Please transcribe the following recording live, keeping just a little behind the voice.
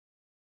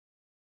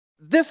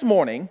This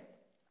morning,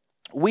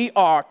 we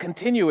are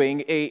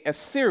continuing a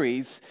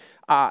series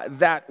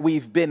that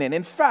we've been in.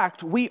 In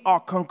fact, we are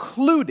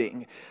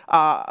concluding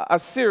a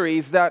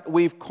series that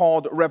we've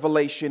called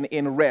Revelation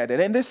in Red.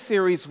 And in this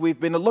series, we've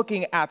been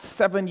looking at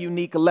 7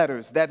 unique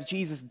letters that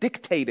Jesus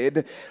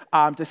dictated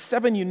to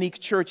 7 unique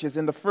churches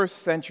in the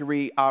first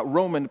century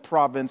Roman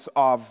province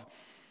of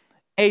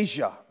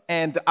Asia.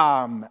 And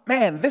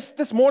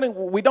this morning,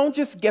 we don't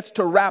just get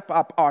to wrap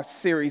up our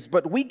series,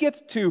 but we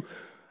get to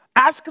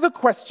ask the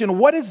question,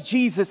 what is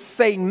Jesus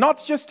saying,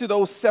 not just to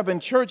those 7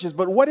 churches,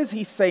 but what is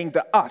he saying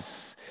to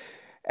us?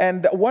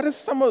 And what are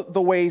some of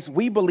the ways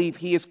we believe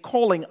he is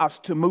calling us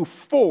to move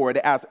forward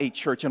as a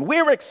church? And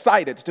we're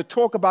excited to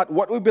talk about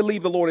what we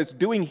believe the Lord is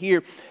doing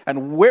here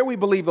and where we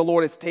believe the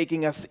Lord is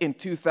taking us in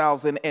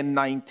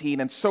 2019.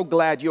 And so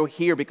glad you're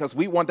here because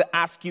we want to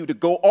ask you to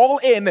go all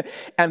in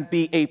and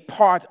be a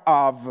part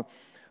of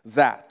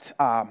that.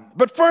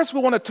 But first, we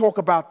want to talk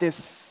about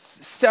this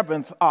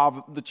 7th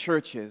of the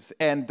churches.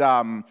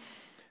 And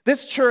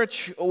this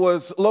church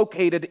was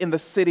located in the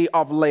city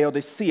of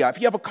Laodicea. If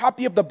you have a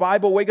copy of the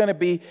Bible, we're going to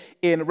be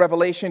in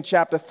Revelation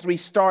chapter 3,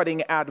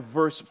 starting at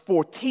verse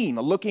 14,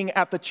 looking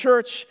at the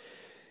church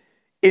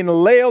in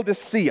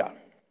Laodicea.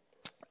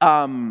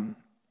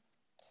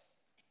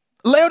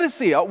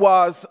 Laodicea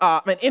was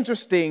an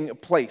interesting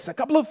place. A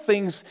couple of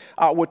things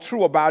were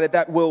true about it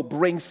that we'll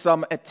bring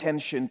some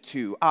attention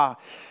to.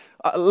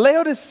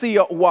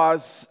 Laodicea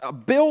was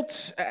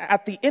built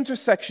at the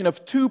intersection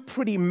of 2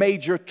 pretty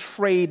major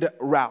trade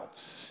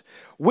routes,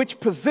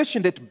 which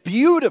positioned it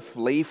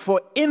beautifully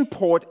for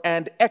import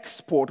and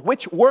export,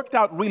 which worked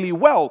out really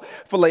well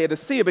for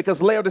Laodicea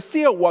because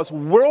Laodicea was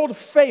world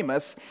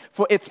famous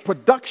for its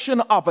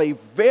production of a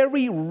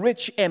very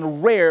rich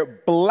and rare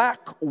black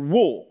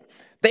wool.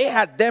 They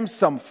had them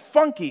some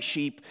funky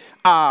sheep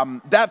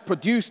that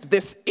produced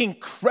this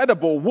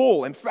incredible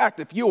wool. In fact,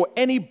 if you were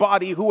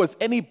anybody who was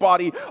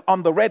anybody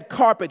on the red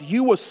carpet,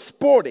 you were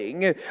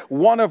sporting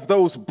one of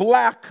those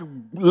black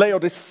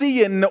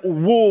Laodicean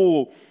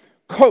wool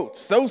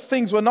coats. Those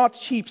things were not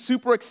cheap,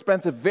 super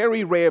expensive,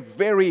 very rare,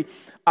 very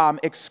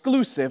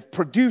exclusive,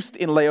 produced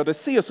in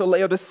Laodicea. So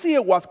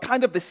Laodicea was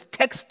kind of this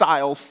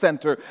textile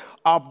center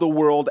of the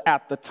world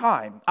at the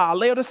time.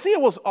 Laodicea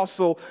was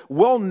also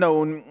well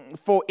known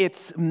for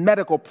its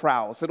medical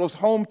prowess. It was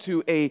home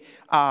to a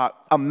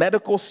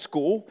medical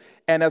school,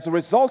 and as a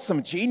result,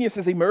 some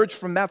geniuses emerged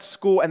from that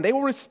school, and they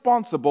were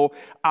responsible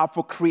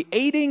for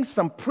creating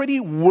some pretty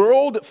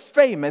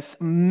world-famous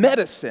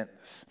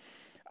medicines.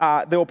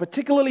 They were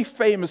particularly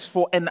famous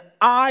for an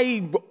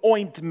eye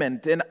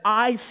ointment, an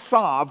eye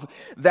salve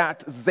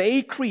that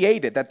they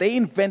created, that they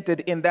invented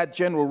in that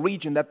general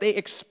region, that they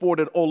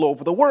exported all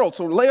over the world.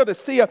 So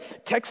Laodicea,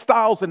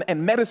 textiles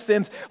and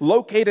medicines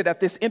located at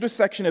this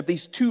intersection of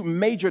these 2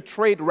 major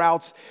trade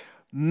routes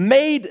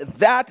made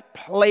that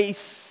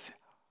place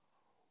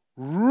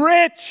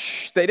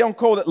rich. They don't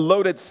call it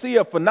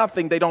Laodicea for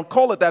nothing. They don't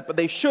call it that, but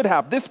they should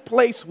have. This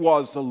place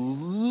was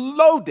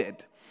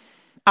loaded.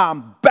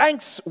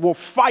 Banks were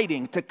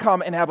fighting to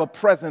come and have a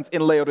presence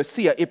in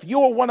Laodicea. If you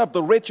were one of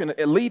the rich and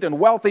elite and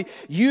wealthy,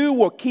 you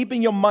were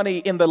keeping your money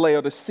in the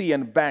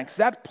Laodicean banks.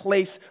 That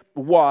place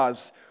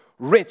was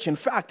rich. In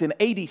fact, in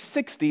AD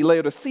 60,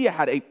 Laodicea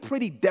had a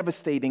pretty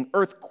devastating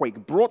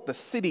earthquake, brought the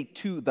city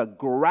to the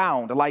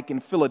ground, like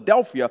in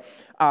Philadelphia,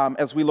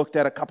 as we looked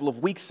at a couple of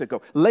weeks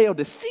ago.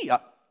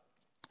 Laodicea,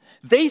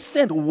 they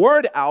sent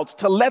word out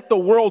to let the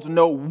world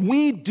know,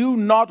 we do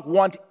not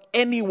want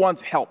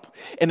anyone's help.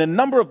 And a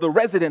number of the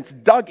residents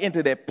dug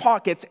into their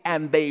pockets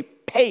and they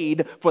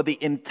paid for the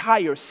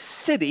entire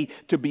city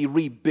to be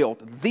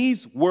rebuilt.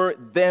 These were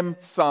them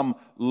some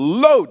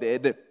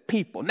loaded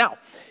people. Now,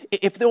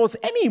 if there was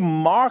any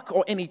mark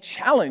or any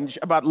challenge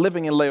about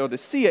living in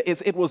Laodicea,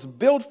 is it was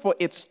built for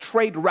its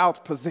trade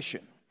route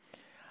position.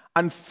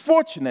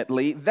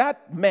 Unfortunately,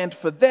 that meant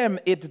for them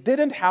it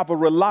didn't have a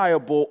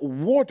reliable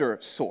water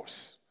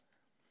source.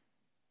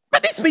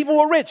 But these people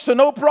were rich, so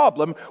no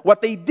problem.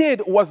 What they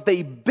did was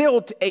they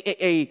built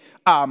a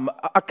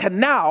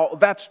canal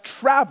that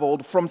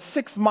traveled from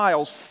 6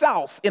 miles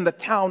south in the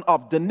town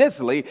of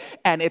Denizli,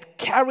 and it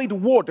carried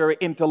water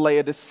into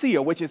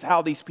Laodicea, which is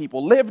how these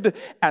people lived,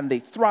 and they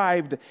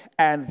thrived,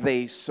 and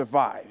they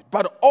survived.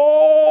 But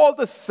all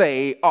the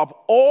say, of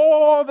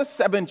all the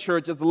 7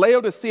 churches,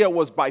 Laodicea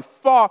was by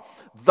far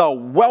the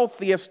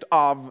wealthiest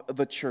of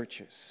the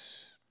churches.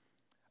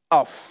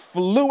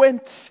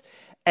 Affluent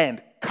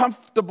and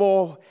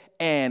comfortable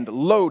and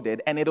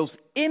loaded. And it was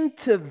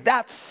into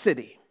that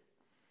city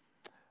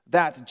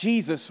that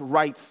Jesus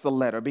writes the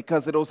letter,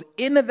 because it was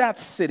in that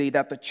city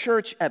that the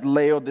church at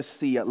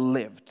Laodicea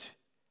lived.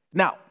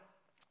 Now,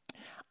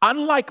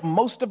 unlike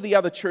most of the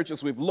other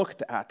churches we've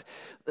looked at,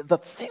 the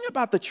thing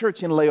about the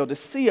church in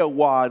Laodicea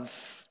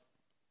was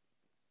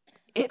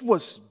it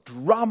was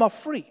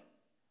drama-free.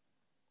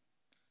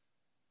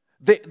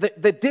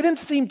 There didn't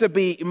seem to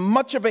be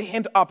much of a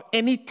hint of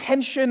any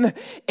tension,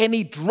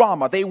 any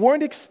drama. They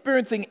weren't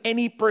experiencing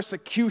any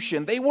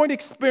persecution. They weren't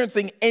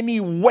experiencing any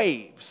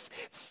waves.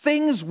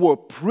 Things were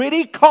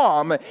pretty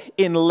calm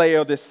in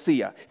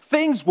Laodicea.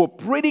 Things were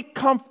pretty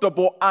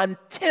comfortable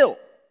until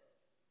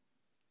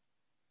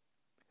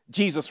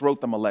Jesus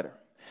wrote them a letter.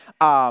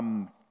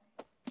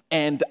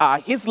 And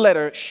his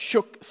letter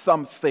shook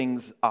some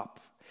things up.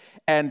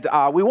 And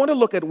we want to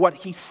look at what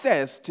he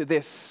says to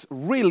this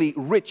really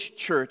rich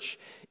church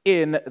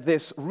in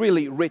this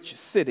really rich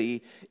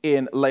city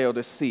in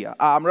Laodicea.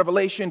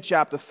 Revelation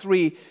chapter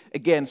 3,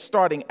 again,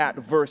 starting at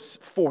verse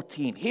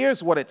 14.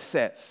 Here's what it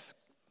says.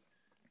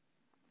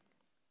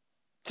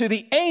 To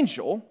the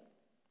angel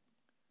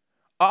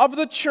of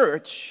the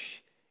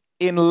church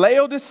in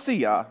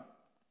Laodicea,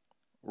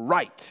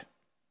 write.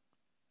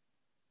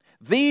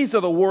 These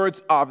are the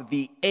words of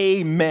the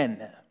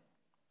Amen,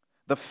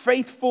 the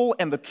faithful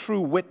and the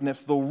true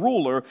witness, the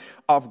ruler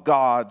of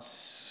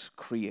God's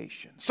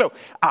creation. So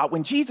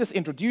when Jesus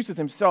introduces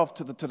himself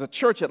to the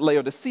church at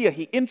Laodicea,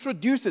 he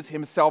introduces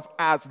himself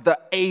as the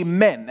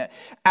Amen,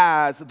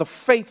 as the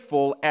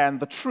faithful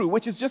and the true,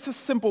 which is just a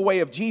simple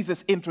way of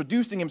Jesus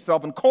introducing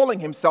himself and calling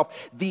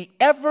himself the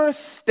ever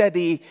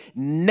steady,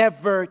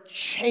 never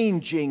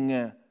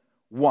changing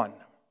one.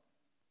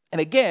 And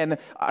again,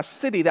 a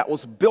city that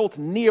was built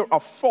near a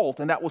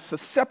fault and that was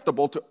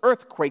susceptible to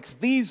earthquakes,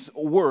 these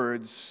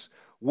words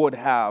would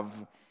have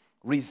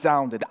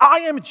resounded. I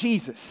am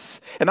Jesus,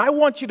 and I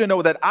want you to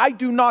know that I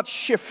do not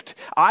shift,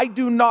 I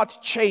do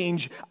not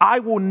change, I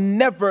will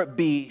never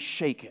be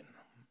shaken.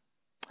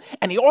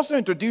 And he also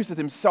introduces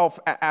himself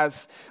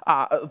as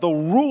the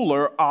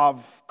ruler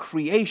of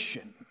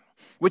creation,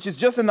 which is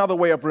just another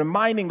way of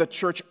reminding the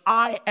church,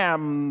 I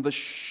am the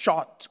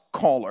shot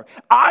caller.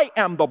 I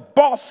am the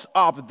boss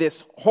of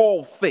this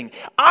whole thing.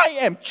 I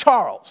am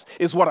Charles,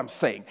 is what I'm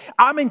saying.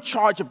 I'm in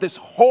charge of this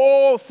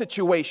whole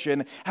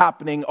situation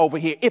happening over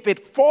here. If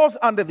it falls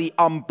under the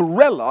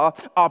umbrella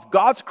of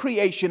God's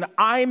creation,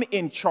 I'm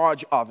in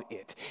charge of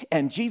it.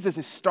 And Jesus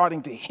is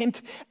starting to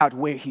hint at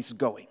where he's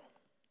going.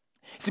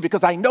 See,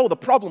 because I know the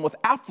problem with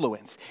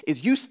affluence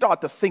is you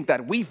start to think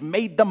that we've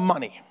made the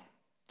money.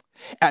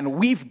 And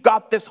we've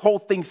got this whole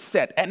thing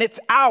set, and it's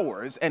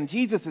ours, and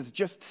Jesus is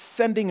just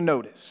sending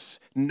notice.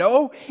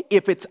 No,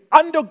 if it's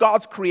under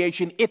God's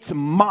creation, it's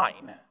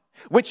mine,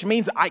 which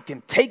means I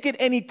can take it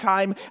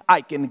anytime,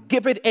 I can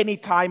give it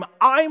anytime.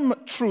 I'm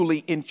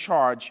truly in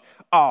charge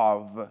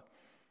of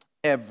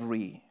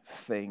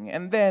everything.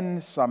 And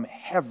then some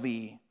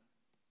heavy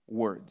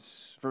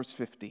words. Verse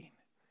 15.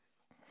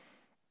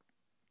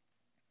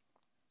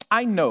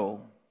 I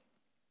know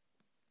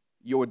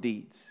your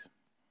deeds,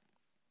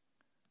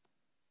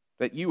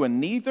 that you are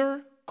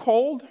neither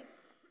cold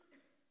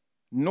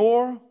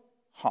nor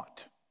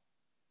hot.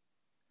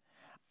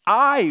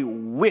 I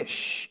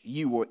wish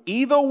you were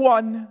either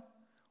one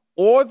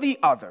or the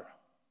other.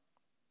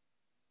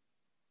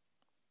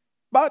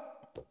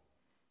 But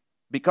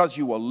because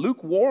you are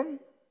lukewarm,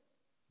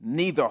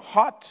 neither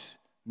hot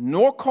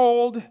nor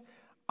cold,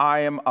 I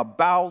am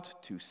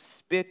about to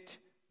spit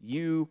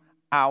you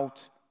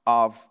out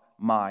of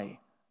my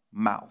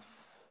mouth.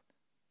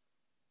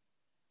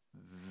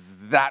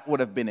 That would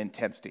have been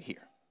intense to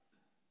hear.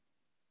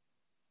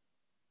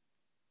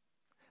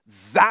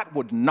 That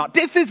would not.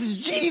 This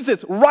is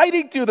Jesus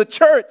writing to the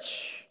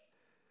church.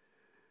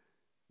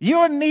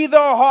 You're neither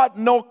hot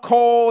nor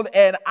cold,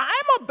 and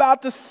I'm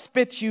about to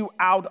spit you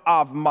out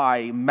of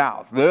my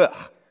mouth. Ugh.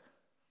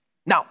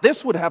 Now,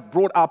 this would have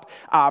brought up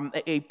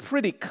a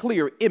pretty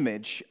clear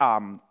image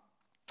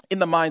in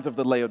the minds of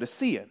the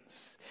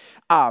Laodiceans.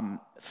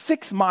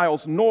 6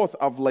 miles north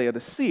of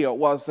Laodicea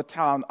was the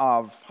town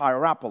of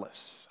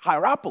Hierapolis.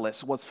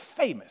 Hierapolis was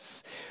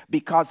famous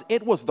because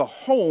it was the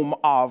home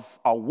of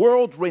a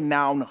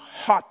world-renowned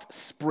hot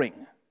spring.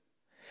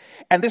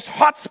 And this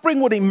hot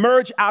spring would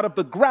emerge out of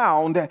the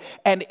ground,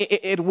 and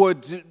it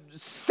would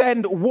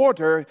send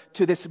water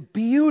to this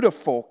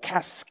beautiful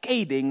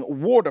cascading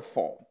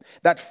waterfall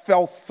that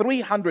fell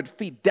 300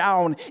 feet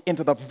down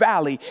into the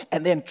valley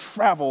and then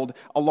traveled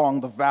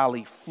along the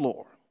valley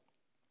floor.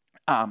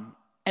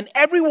 And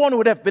everyone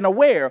would have been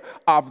aware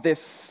of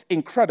this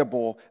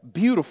incredible,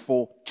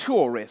 beautiful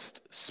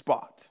tourist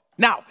spot.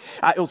 Now,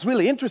 it was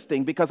really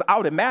interesting because I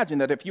would imagine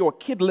that if you're a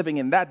kid living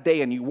in that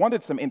day and you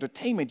wanted some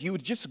entertainment, you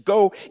would just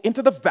go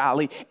into the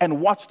valley and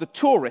watch the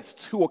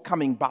tourists who were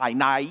coming by,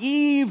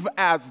 naive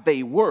as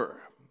they were.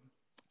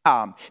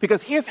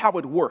 Because here's how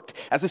it worked.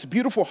 As this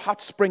beautiful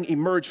hot spring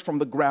emerged from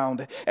the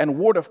ground and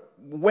water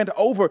went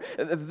over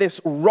this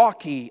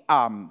rocky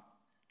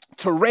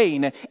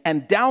terrain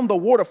and down the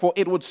waterfall,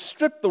 it would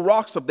strip the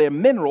rocks of their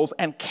minerals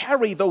and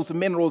carry those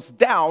minerals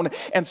down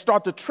and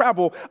start to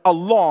travel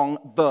along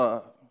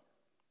the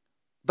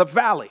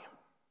valley.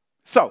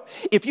 So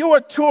if you're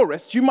a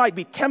tourist, you might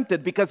be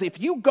tempted because if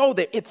you go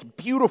there, it's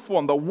beautiful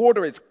and the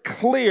water is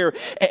clear,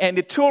 and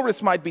the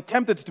tourist might be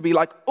tempted to be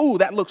like, "Ooh,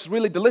 that looks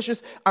really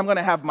delicious. I'm going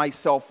to have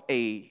myself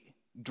a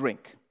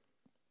drink."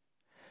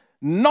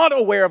 not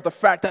aware of the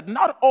fact that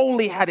not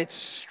only had it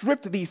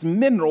stripped these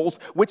minerals,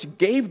 which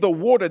gave the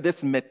water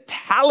this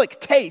metallic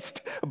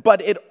taste,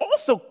 but it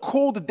also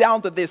cooled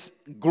down to this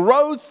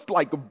gross,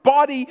 like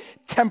body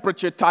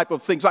temperature type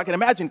of thing. So I can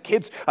imagine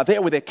kids are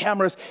there with their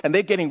cameras and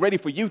they're getting ready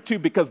for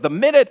YouTube, because the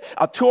minute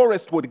a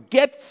tourist would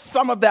get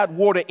some of that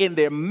water in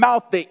their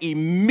mouth, their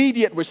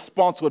immediate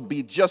response would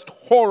be just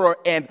horror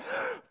and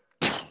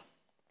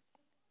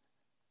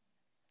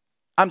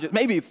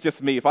maybe it's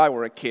just me. If I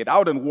were a kid, I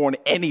wouldn't warn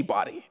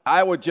anybody.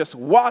 I would just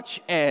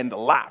watch and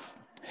laugh.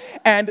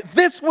 And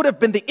this would have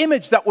been the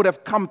image that would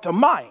have come to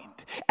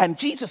mind. And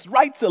Jesus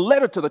writes a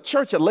letter to the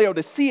church at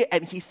Laodicea,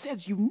 and he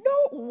says, you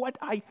know what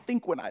I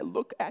think when I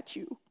look at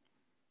you?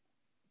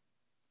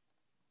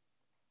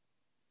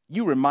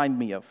 You remind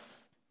me of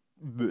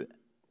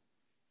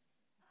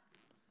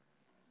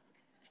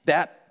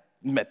that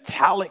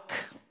metallic,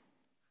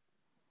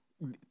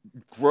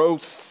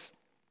 gross,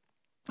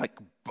 like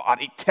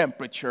body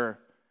temperature,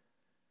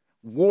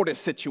 water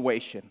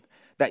situation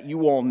that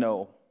you all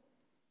know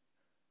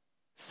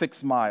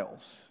 6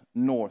 miles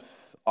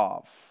north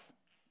of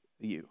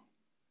you.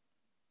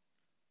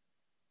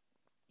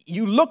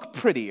 You look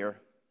prettier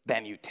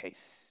than you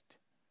taste.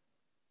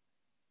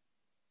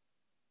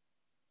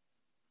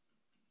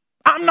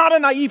 I'm not a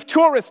naive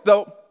tourist,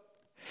 though.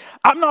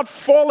 I'm not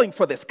falling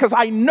for this, because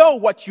I know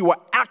what you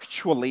are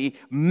actually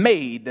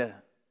made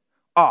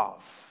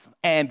of.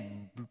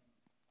 And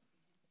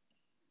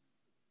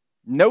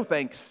no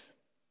thanks.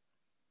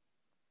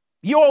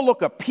 You all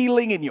look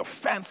appealing in your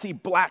fancy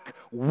black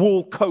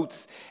wool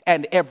coats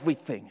and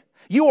everything.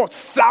 You all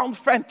sound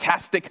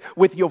fantastic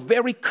with your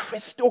very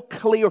crystal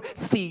clear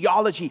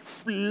theology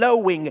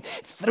flowing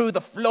through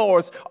the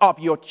floors of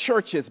your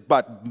churches,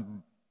 but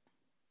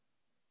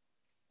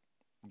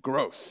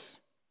gross.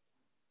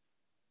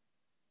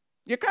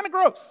 You're kind of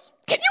gross.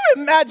 Can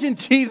you imagine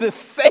Jesus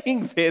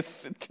saying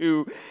this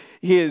to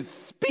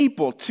his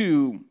people,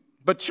 to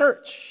the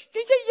church?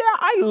 Yeah,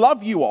 I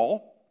love you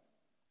all,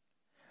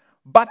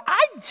 but I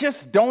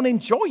just don't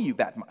enjoy you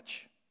that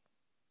much.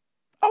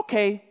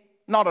 Okay,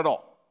 not at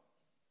all.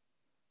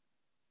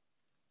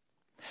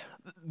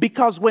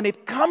 Because when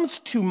it comes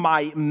to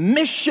my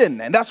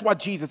mission, and that's what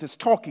Jesus is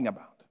talking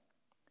about,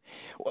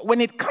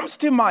 when it comes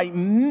to my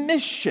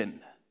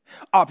mission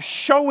of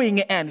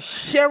showing and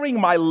sharing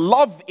my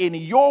love in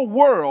your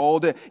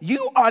world,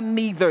 you are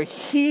neither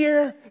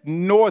here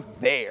nor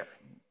there.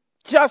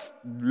 Just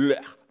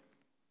bleh.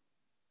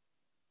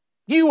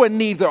 You are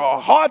neither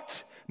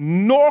hot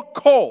nor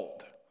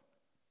cold.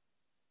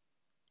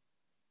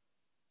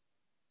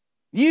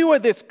 You are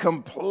this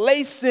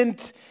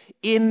complacent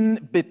in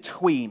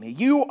between.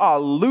 You are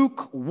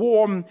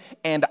lukewarm,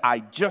 and I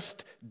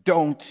just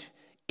don't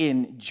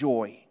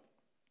enjoy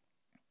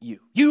you.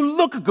 You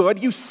look good,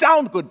 you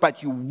sound good,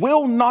 but you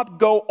will not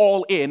go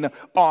all in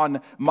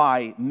on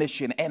my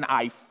mission, and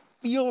I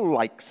feel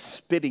like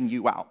spitting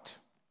you out.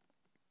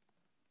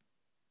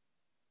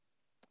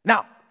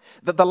 Now,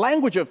 the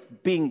language of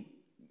being,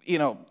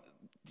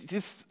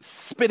 just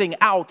spitting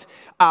out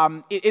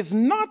is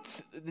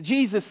not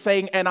Jesus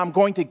saying, and I'm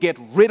going to get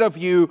rid of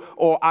you,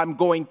 or I'm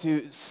going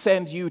to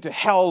send you to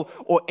hell,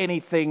 or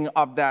anything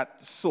of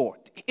that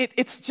sort.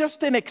 It's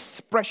just an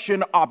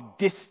expression of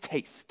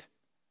distaste.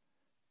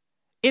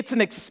 It's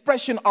an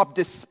expression of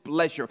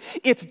displeasure.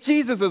 It's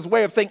Jesus'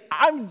 way of saying,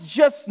 I'm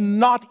just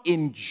not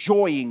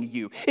enjoying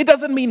you. It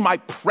doesn't mean my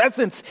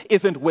presence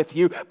isn't with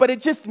you, but it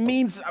just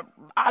means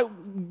I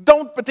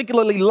don't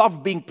particularly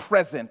love being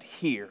present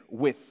here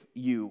with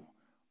you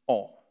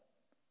all.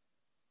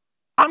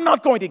 I'm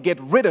not going to get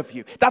rid of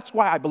you. That's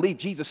why I believe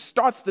Jesus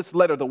starts this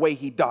letter the way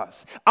he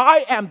does.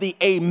 I am the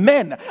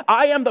Amen.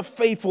 I am the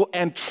faithful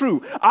and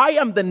true. I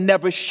am the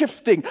never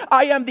shifting.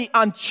 I am the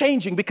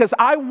unchanging, because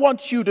I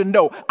want you to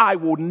know I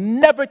will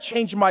never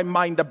change my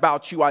mind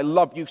about you. I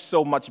love you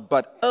so much,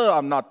 but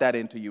I'm not that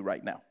into you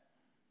right now.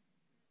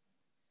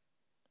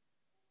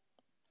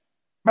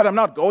 But I'm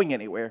not going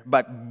anywhere,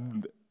 but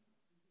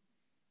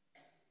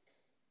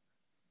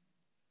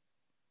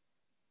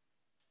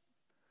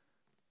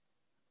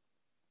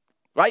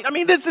right? I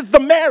mean, this is the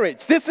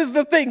marriage. This is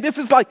the thing. This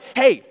is like,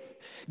 hey,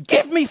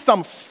 give me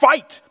some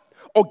fight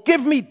or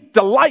give me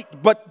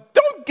delight, but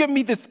don't give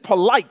me this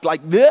polite,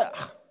 like,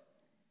 ugh.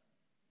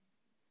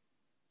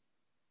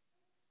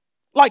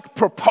 Like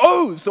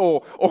propose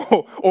or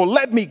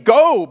let me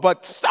go,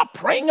 but stop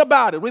praying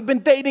about it. We've been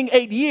dating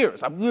 8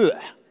 years. I'm, ugh.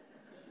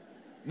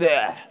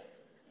 Ugh.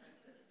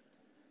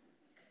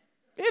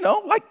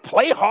 Like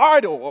play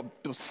hard or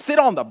sit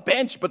on the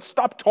bench, but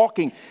stop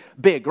talking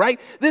big, right?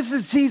 This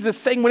is Jesus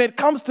saying, when it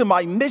comes to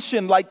my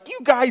mission, like, you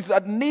guys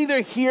are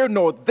neither here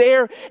nor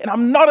there, and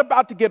I'm not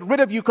about to get rid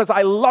of you because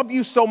I love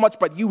you so much,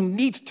 but you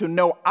need to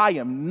know I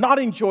am not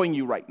enjoying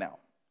you right now.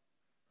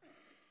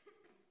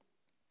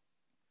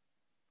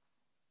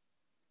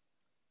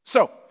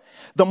 So,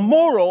 the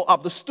moral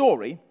of the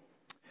story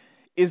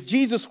is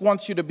Jesus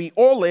wants you to be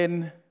all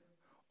in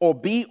or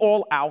be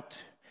all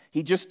out.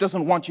 He just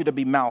doesn't want you to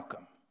be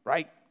Malcolm.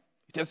 Right?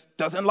 He just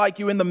doesn't like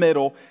you in the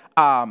middle.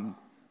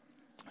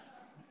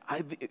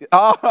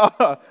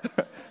 Oh,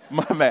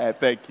 my man,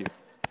 thank you.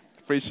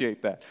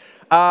 Appreciate that.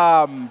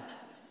 Um,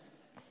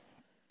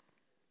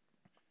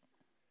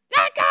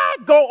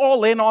 go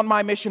all in on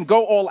my mission,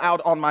 go all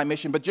out on my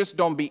mission, but just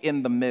don't be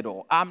in the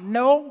middle.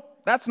 No,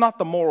 that's not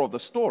the moral of the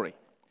story.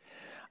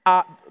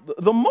 Uh,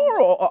 the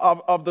moral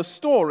of the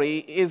story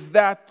is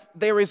that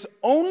there is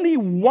only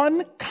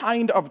one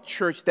kind of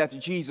church that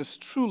Jesus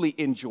truly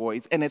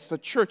enjoys, and it's a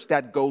church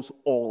that goes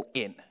all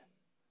in.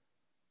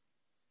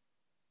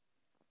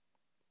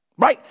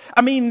 Right?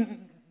 I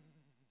mean,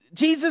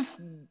 Jesus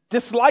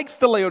dislikes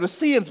the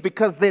Laodiceans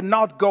because they're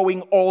not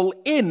going all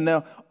in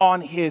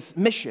on his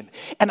mission.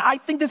 And I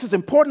think this is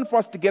important for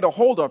us to get a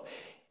hold of.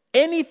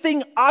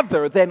 Anything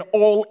other than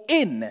all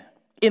in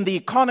the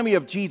economy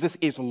of Jesus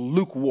is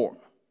lukewarm.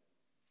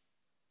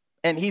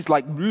 And he's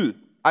like,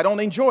 I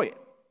don't enjoy it.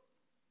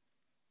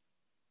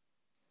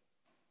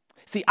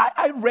 See,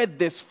 I read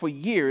this for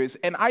years,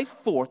 and I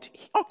thought,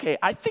 okay,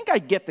 I think I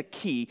get the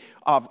key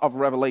of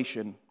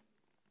Revelation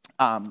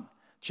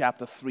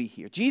chapter 3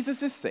 here.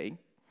 Jesus is saying,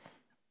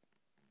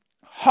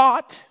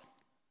 hot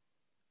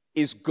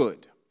is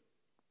good.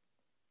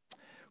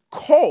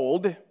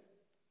 Cold,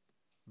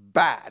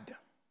 bad.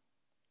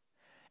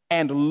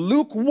 And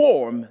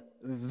lukewarm,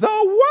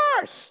 the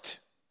worst.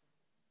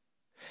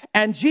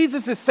 And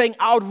Jesus is saying,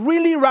 I would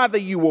really rather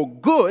you were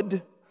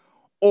good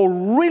or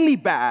really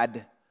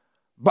bad,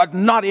 but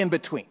not in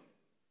between.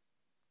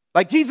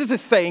 Like Jesus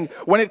is saying,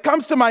 when it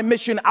comes to my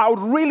mission, I would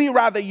really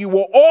rather you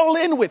were all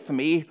in with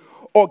me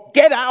or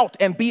get out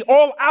and be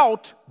all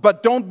out,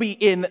 but don't be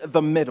in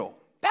the middle.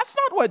 That's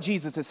not what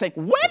Jesus is saying.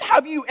 When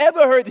have you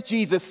ever heard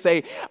Jesus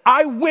say,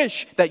 I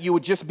wish that you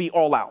would just be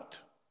all out?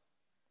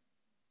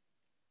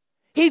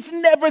 He's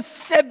never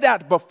said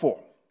that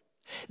before.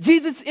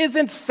 Jesus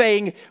isn't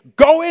saying,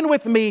 go in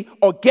with me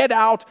or get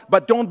out,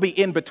 but don't be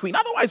in between.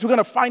 Otherwise, we're going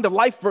to find a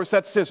life verse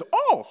that says,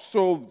 oh,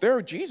 so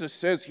there Jesus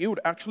says he would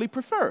actually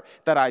prefer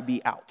that I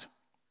be out.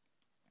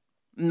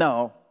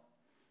 No,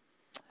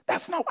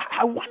 that's not.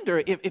 I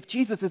wonder if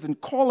Jesus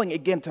isn't calling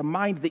again to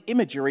mind the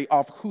imagery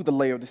of who the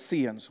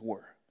Laodiceans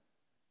were.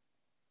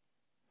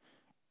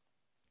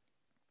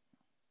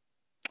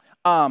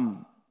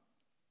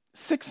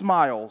 6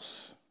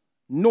 miles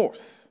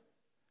north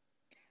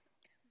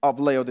of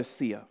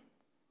Laodicea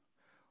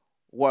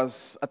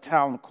was a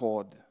town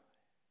called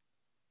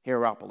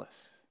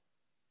Hierapolis.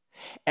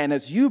 And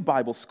as you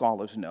Bible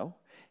scholars know,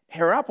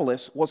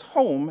 Hierapolis was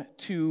home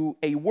to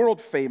a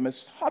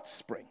world-famous hot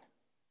spring.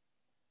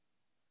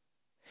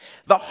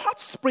 The hot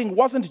spring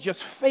wasn't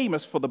just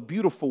famous for the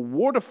beautiful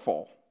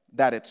waterfall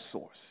that it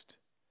sourced.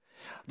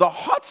 The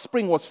hot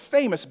spring was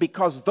famous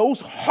because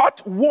those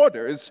hot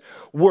waters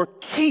were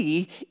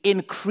key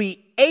in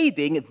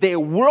creating their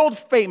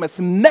world-famous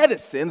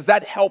medicines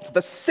that helped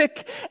the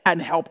sick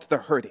and helped the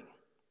hurting.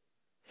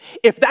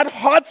 If that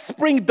hot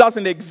spring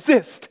doesn't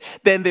exist,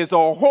 then there's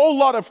a whole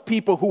lot of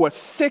people who are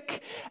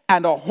sick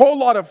and a whole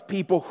lot of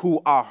people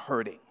who are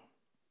hurting.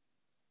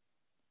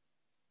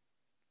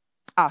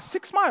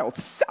 6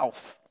 miles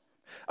south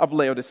of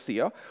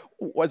Laodicea,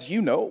 as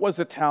you know, was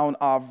the town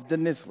of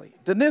Denizli.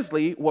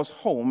 Denizli was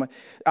home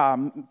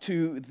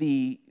to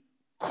the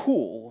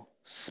cool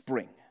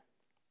spring.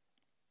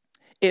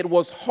 It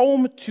was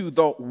home to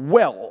the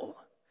well.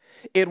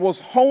 It was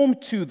home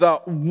to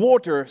the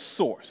water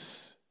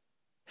source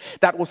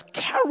that was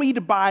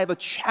carried by the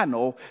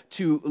channel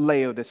to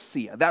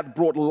Laodicea. That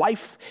brought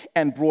life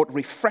and brought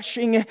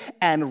refreshing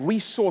and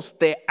resourced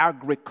their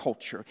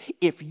agriculture.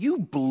 If you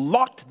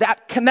blocked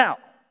that canal,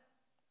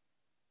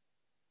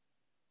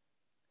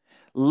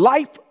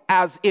 life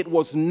as it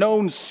was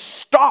known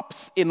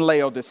stops in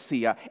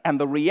Laodicea, and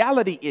the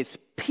reality is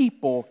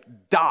people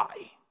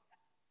die.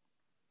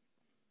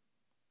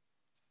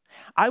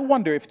 I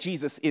wonder if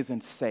Jesus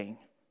isn't saying,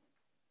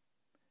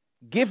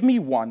 give me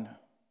one,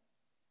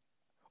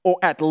 or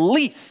at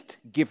least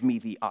give me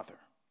the other.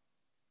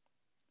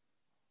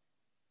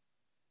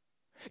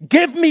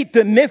 Give me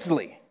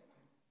Denizli,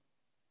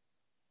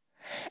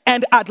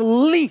 and at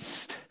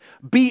least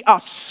be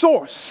a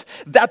source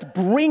that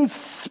brings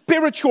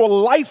spiritual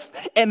life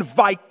and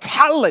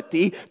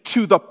vitality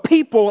to the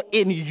people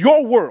in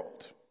your world.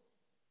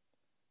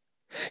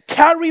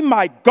 Carry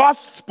my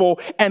gospel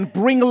and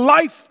bring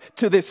life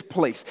to this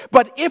place.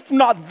 But if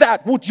not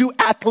that, would you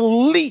at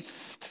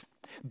least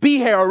be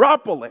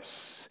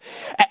Hierapolis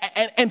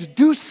and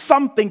do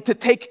something to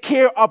take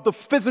care of the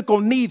physical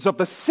needs of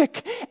the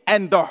sick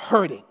and the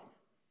hurting?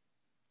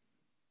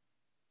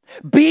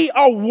 Be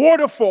a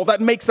waterfall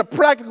that makes a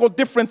practical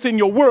difference in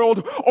your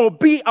world, or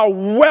be a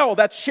well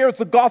that shares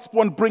the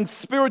gospel and brings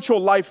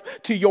spiritual life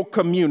to your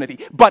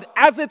community. But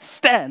as it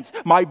stands,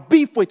 my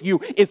beef with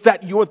you is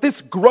that you're this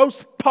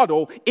gross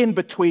puddle in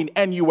between,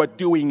 and you are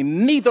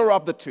doing neither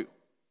of the two.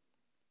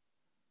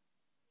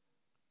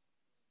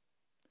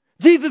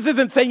 Jesus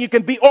isn't saying you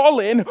can be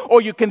all in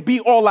or you can be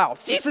all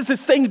out. Jesus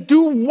is saying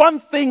do one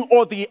thing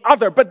or the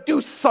other, but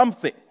do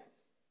something.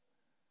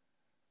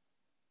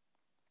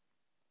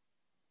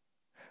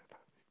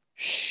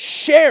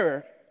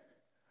 Share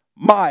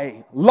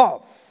my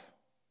love.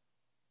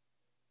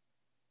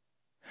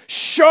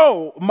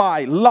 show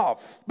my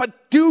love,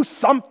 but do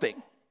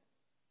something.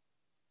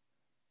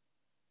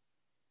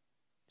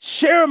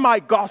 Share my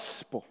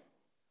gospel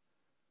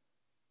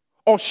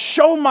or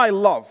show my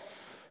love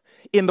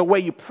in the way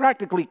you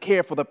practically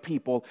care for the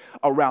people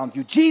around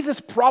you.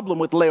 Jesus' problem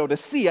with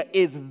Laodicea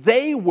is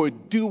they were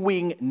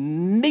doing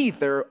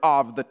neither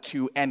of the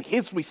two, and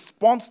his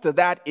response to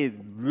that is,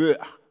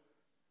 "Ugh.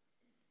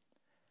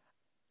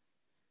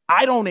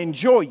 I don't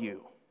enjoy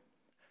you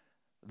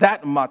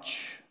that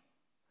much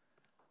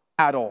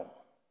at all."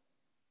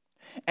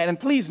 And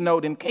please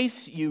note, in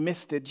case you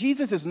missed it,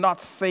 Jesus is not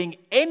saying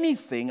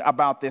anything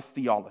about their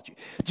theology.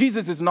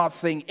 Jesus is not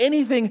saying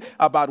anything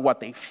about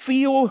what they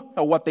feel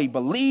or what they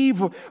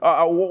believe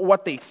or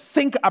what they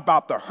think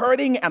about the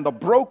hurting and the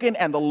broken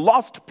and the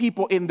lost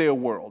people in their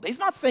world. He's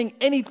not saying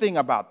anything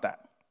about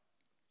that.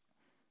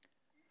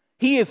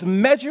 He is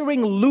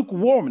measuring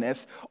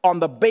lukewarmness on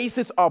the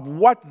basis of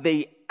what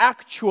they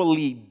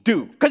actually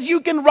do. Because you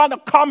can run a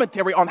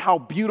commentary on how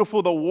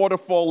beautiful the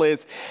waterfall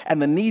is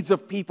and the needs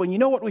of people. And you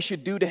know what we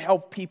should do to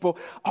help people?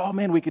 Oh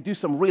man, we could do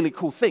some really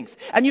cool things.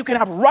 And you can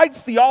have right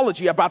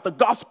theology about the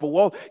gospel.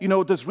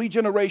 Well, does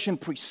regeneration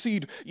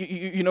precede,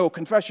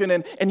 confession?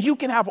 And you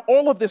can have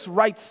all of this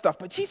right stuff.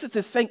 But Jesus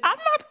is saying,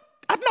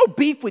 I've no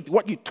beef with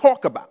what you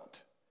talk about.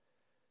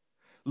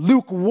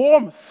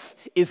 Lukewarmth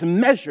is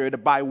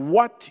measured by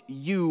what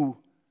you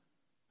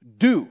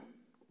do.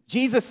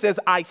 Jesus says,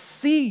 I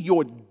see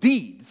your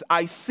deeds.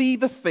 I see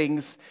the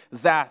things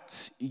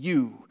that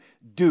you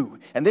do.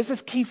 And this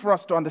is key for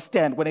us to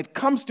understand. When it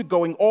comes to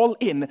going all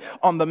in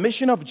on the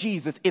mission of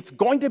Jesus, it's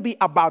going to be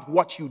about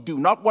what you do,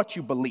 not what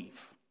you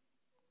believe.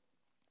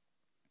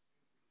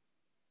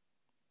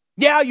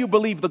 Yeah, you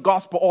believe the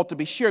gospel ought to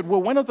be shared.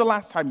 Well, when was the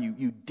last time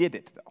you did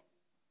it, though?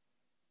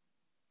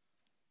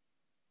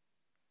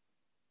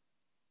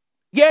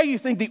 Yeah, you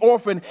think the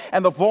orphan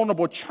and the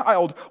vulnerable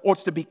child ought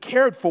to be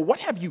cared for.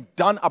 What have you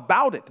done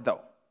about it,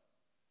 though?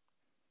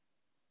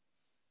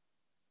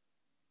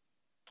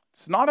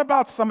 It's not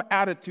about some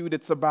attitude,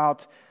 it's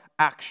about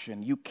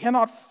action. You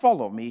cannot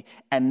follow me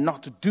and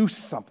not do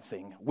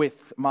something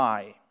with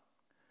my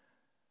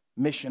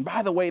mission.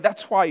 By the way,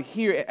 that's why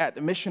here at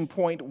the Mission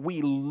Point,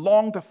 we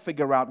long to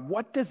figure out,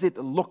 what does it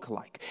look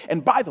like?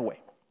 And by the way,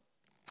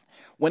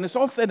 when it's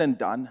all said and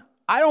done,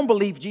 I don't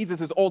believe Jesus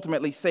is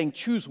ultimately saying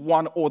choose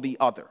one or the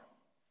other.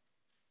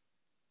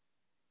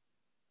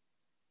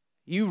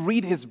 You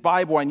read his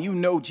Bible and you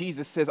know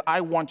Jesus says, I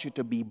want you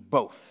to be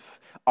both,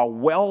 a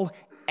well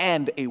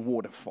and a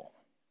waterfall.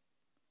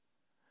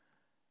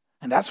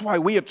 And that's why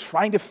we are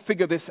trying to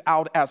figure this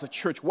out as a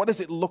church. What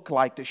does it look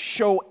like to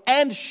show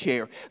and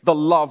share the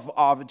love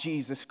of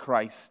Jesus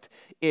Christ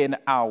in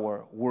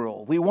our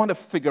world? We want to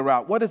figure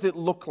out, what does it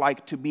look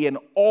like to be an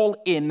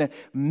all-in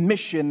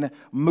mission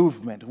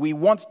movement? We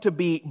want to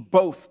be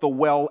both the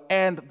well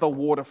and the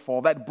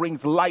waterfall that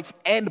brings life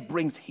and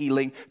brings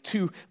healing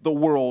to the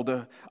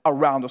world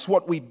around us.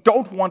 What we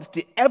don't want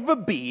to ever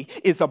be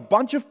is a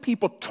bunch of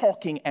people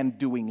talking and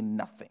doing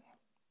nothing.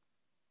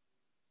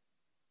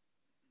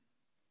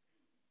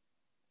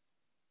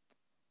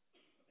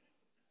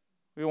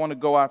 We want to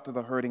go after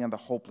the hurting and the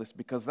hopeless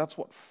because that's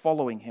what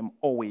following him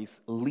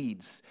always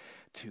leads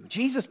to.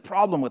 Jesus'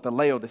 problem with the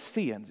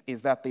Laodiceans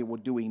is that they were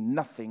doing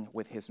nothing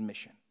with his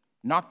mission.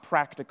 Not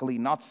practically,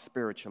 not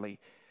spiritually,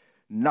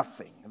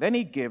 nothing. Then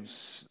he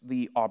gives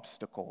the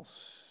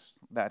obstacles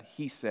that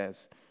he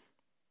says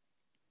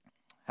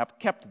have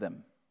kept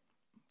them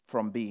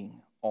from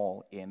being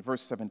all in.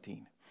 Verse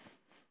 17.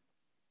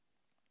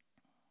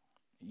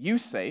 You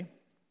say,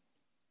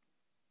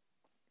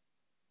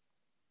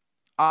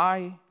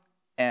 I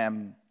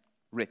am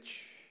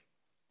rich.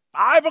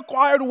 I've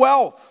acquired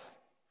wealth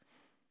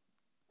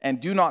and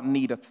do not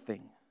need a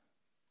thing.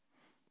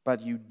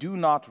 But you do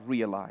not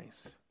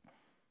realize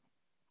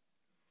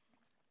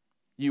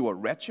you are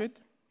wretched,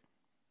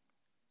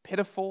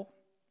 pitiful,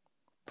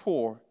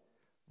 poor,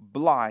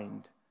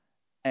 blind,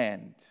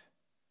 and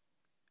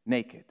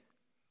naked.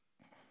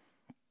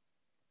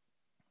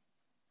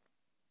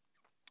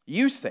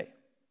 You say,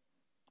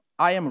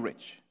 I am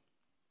rich.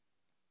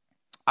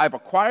 I've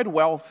acquired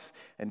wealth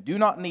and do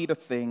not need a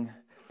thing,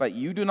 but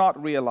you do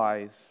not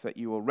realize that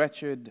you are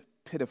wretched,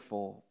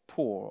 pitiful,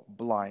 poor,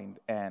 blind,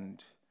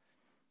 and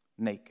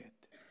naked.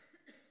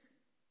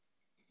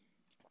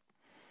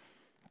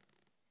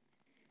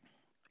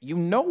 You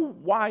know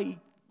why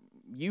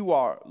you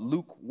are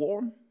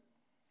lukewarm?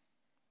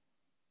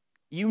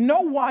 You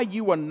know why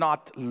you are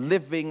not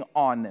living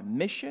on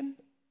mission?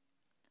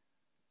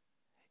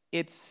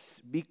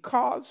 It's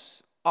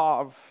because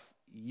of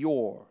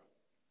your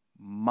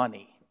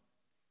money.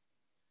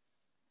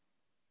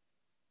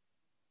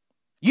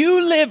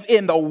 You live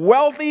in the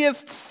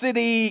wealthiest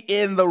city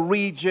in the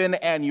region,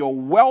 and your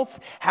wealth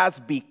has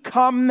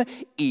become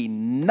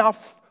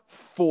enough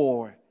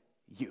for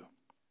you.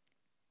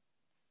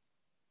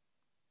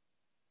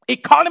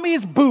 Economy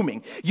is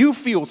booming. You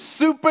feel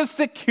super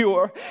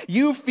secure.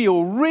 You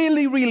feel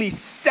really, really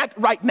set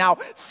right now.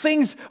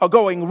 Things are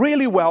going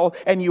really well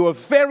and you are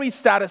very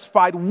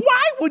satisfied.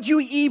 Why would you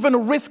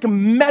even risk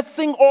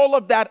messing all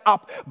of that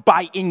up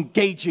by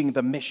engaging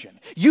the mission?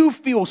 You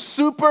feel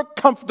super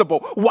comfortable.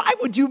 Why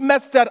would you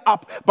mess that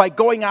up by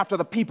going after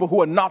the people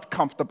who are not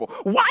comfortable?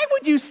 Why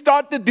would you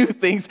start to do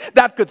things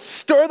that could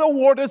stir the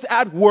waters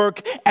at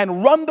work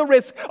and run the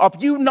risk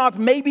of you not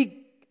maybe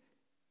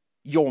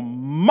your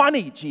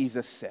money,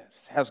 Jesus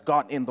says, has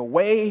gotten in the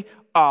way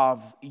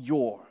of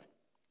your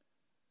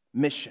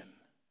mission?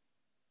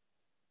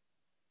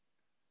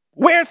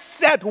 We're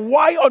set.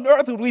 Why on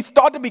earth would we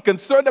start to be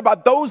concerned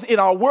about those in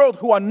our world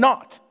who are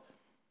not?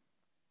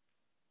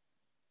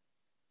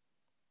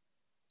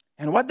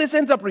 And what this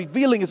ends up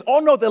revealing is,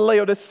 oh no, the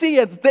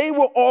Laodiceans, they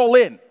were all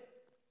in.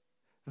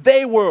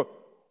 They were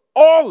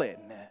all in.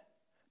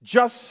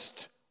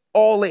 Just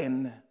all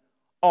in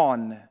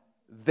on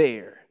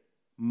their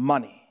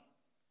money.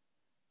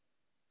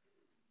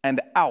 And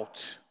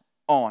out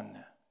on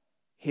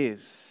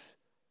his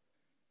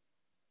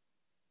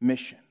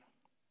mission.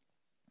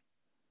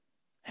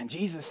 And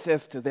Jesus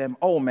says to them,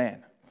 oh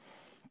man,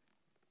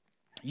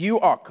 you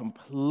are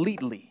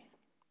completely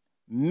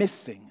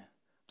missing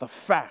the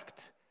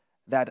fact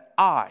that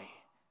I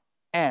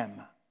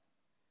am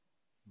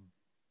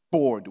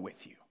bored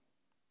with you.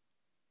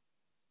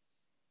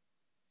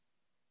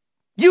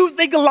 You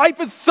think life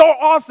is so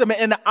awesome,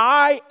 and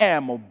I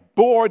am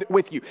bored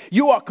with you.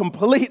 You are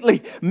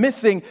completely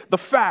missing the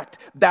fact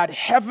that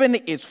heaven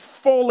is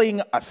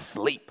falling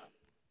asleep.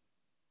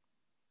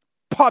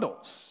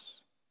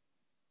 Puddles.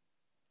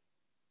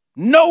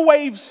 No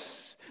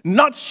waves,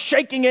 not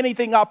shaking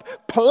anything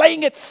up,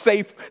 playing it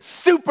safe,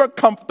 super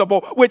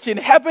comfortable, which in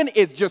heaven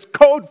is just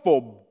code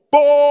for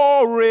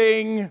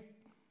boring.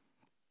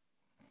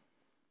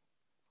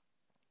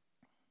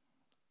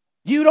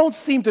 You don't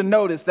seem to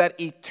notice that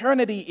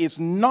eternity is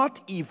not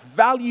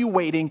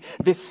evaluating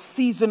this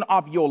season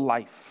of your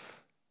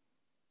life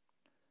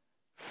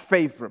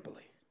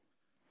favorably.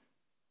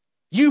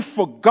 You've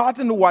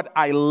forgotten what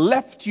I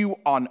left you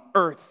on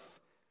earth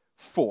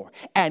for,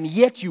 and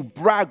yet you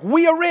brag,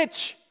 we are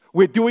rich,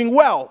 we're doing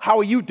well. How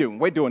are you doing?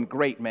 We're doing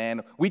great,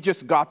 man. We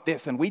just got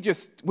this, and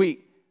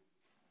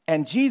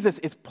and Jesus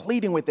is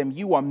pleading with them,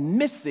 you are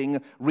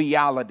missing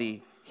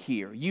reality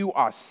here. You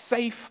are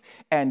safe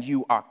and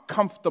you are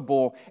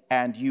comfortable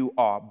and you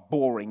are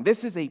boring.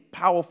 This is a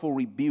powerful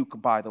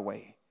rebuke, by the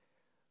way,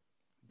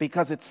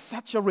 because it's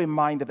such a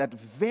reminder that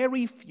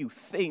very few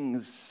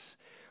things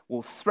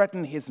will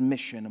threaten his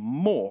mission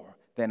more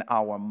than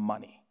our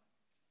money.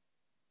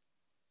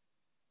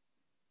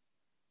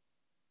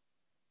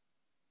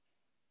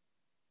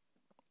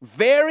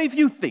 Very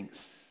few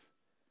things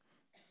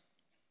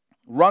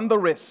run the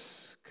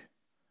risk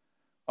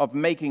of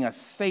making us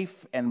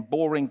safe and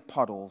boring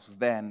puddles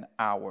than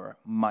our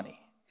money.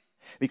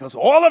 Because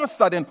all of a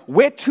sudden,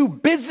 we're too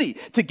busy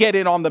to get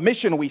in on the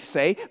mission, we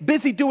say.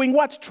 Busy doing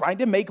what? Trying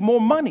to make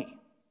more money.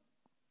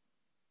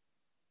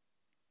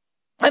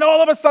 And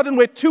all of a sudden,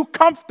 we're too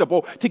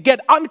comfortable to get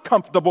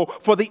uncomfortable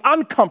for the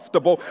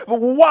uncomfortable.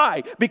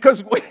 Why?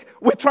 Because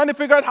we're trying to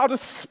figure out how to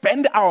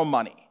spend our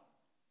money.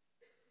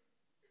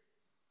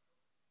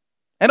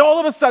 And all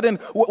of a sudden,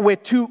 we're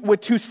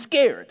too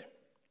scared.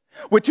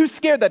 We're too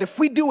scared that if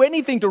we do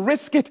anything to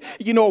risk it,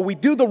 we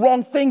do the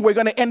wrong thing, we're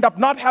going to end up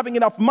not having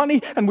enough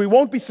money and we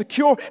won't be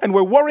secure, and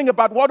we're worrying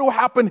about what will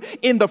happen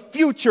in the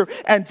future.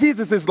 And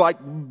Jesus is like,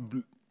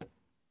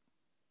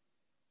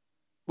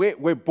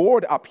 we're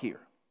bored up here.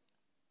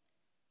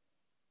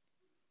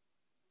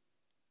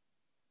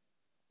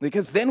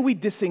 Because then we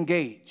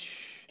disengage.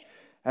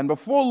 And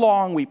before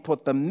long, we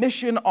put the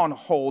mission on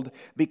hold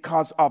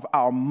because of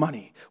our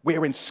money.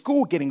 We're in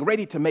school getting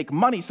ready to make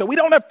money, so we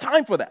don't have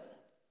time for that.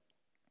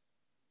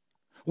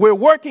 We're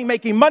working,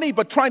 making money,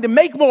 but trying to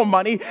make more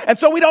money, and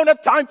so we don't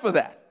have time for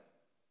that.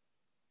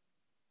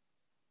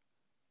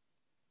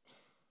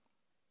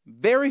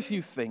 Very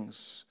few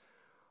things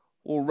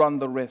will run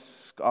the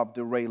risk of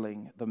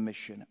derailing the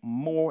mission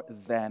more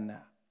than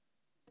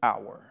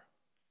our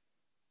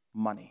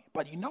money.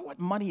 But you know what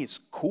money is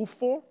cool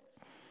for?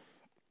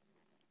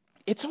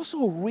 It's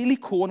also really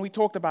cool, and we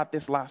talked about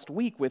this last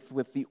week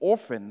with the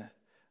orphan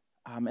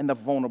and the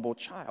vulnerable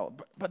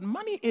child. But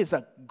money is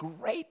a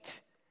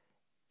great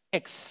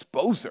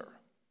exposer.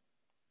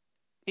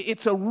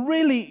 It's a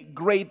really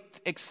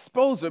great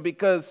exposer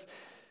because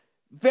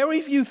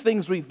very few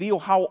things reveal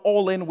how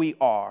all in we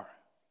are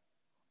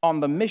on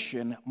the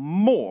mission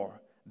more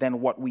than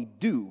what we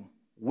do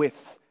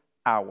with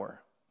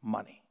our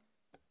money.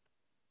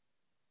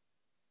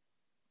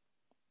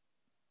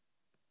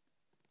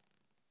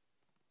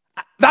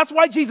 That's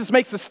why Jesus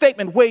makes the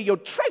statement, where your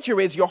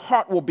treasure is, your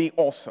heart will be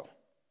also.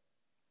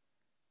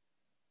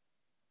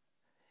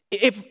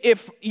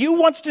 If you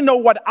want to know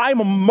what I'm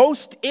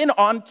most in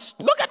on,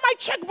 look at my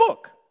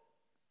checkbook.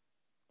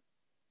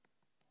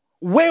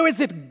 Where is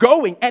it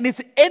going? And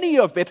is any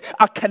of it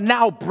a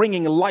canal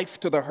bringing life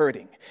to the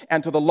hurting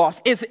and to the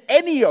lost? Is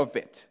any of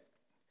it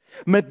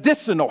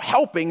medicinal,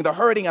 helping the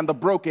hurting and the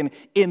broken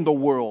in the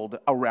world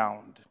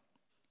around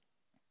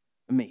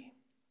me?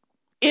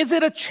 Is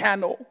it a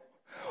channel,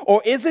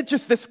 or is it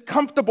just this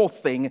comfortable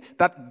thing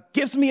that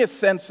gives me a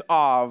sense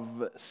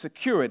of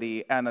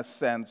security and a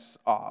sense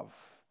of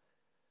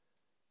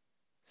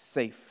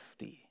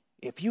safety?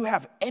 If you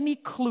have any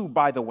clue,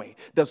 by the way,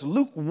 does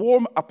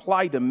lukewarm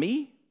apply to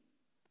me?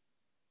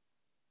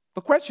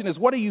 The question is,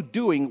 what are you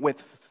doing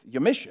with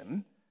your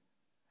mission?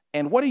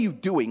 And what are you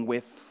doing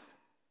with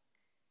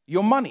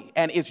your money?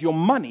 And is your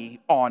money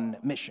on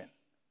mission?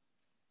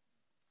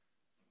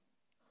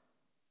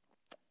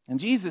 And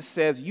Jesus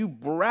says, you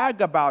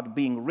brag about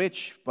being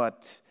rich,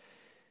 but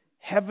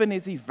heaven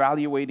is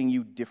evaluating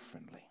you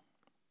differently.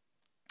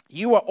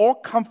 You are all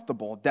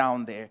comfortable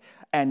down there,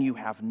 and you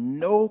have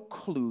no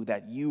clue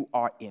that you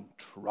are in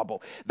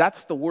trouble.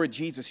 That's the word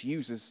Jesus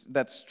uses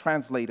that's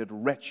translated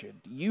wretched.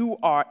 You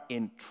are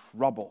in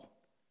trouble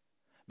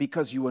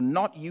because you are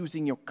not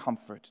using your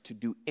comfort to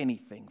do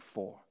anything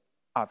for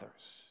others.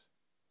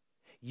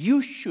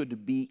 You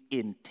should be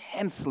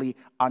intensely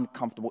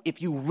uncomfortable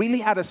if you really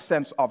had a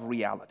sense of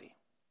reality.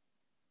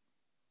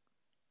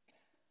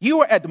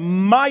 You are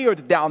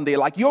admired down there,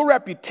 like your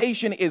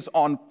reputation is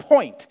on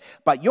point,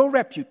 but your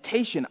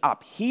reputation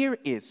up here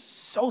is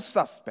so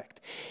suspect.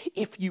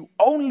 If you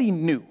only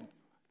knew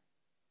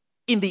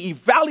in the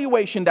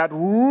evaluation that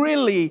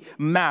really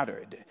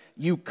mattered,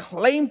 you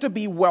claim to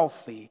be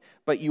wealthy,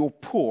 but you're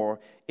poor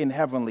in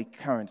heavenly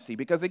currency,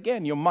 because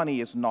again, your money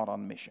is not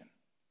on mission.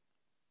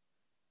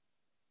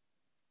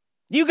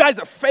 You guys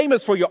are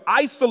famous for your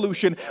eye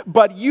solution,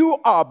 but you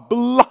are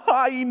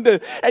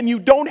blind and you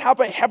don't have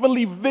a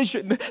heavenly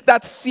vision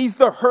that sees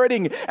the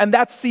hurting and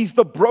that sees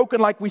the broken,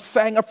 like we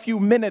sang a few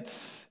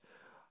minutes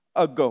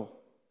ago.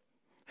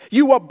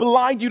 You are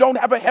blind. You don't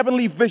have a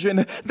heavenly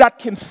vision that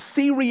can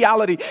see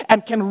reality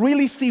and can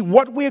really see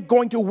what we're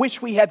going to wish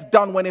we had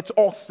done when it's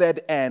all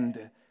said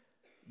and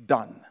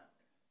done.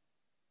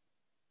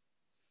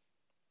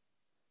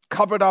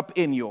 Covered up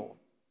in your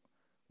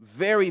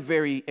very,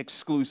 very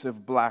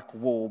exclusive black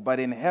wool,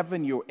 but in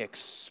heaven you're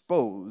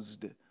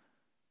exposed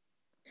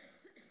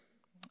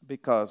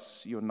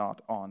because you're not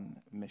on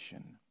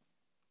mission.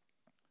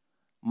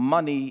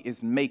 Money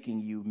is making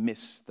you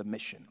miss the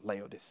mission,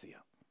 Laodicea.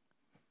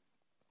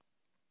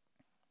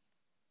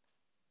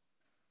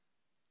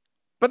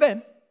 But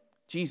then,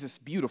 Jesus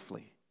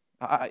beautifully,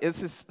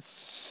 this is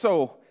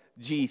so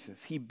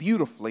Jesus, he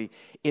beautifully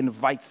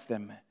invites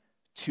them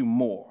to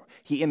more.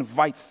 He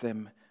invites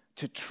them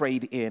to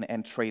trade in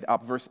and trade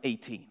up. Verse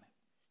 18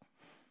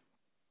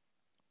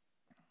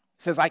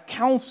 says, I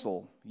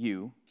counsel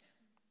you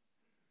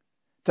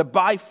to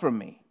buy from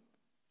me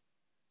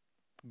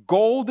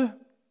gold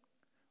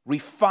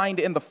refined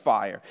in the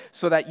fire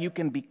so that you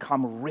can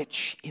become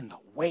rich in the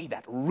way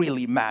that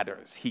really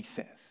matters, he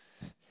says.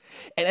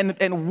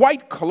 And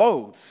white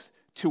clothes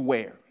to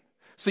wear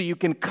so you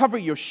can cover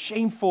your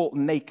shameful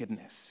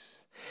nakedness,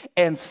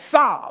 and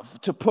salve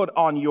to put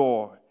on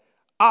your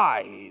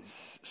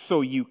eyes so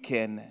you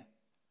can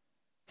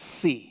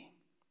see.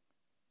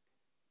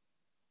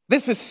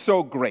 This is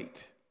so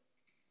great.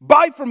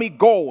 Buy from me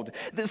gold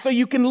so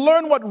you can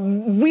learn what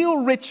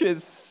real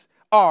riches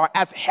are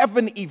as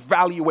heaven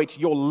evaluates.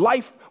 Your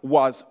life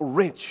was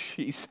rich,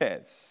 he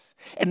says.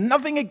 And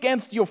nothing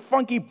against your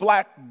funky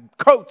black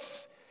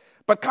coats,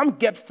 but come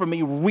get from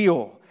me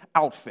real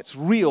outfits,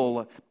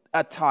 real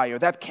attire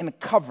that can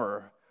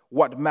cover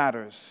what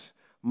matters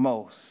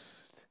most.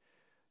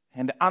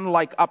 And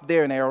unlike up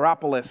there in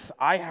Aeropolis,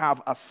 I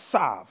have a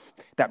salve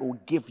that will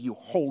give you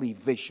holy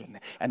vision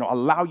and will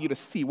allow you to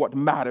see what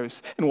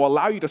matters and will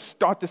allow you to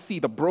start to see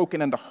the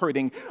broken and the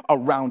hurting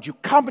around you.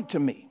 Come to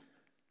me.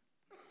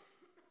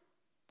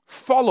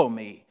 Follow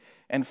me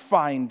and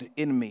find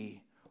in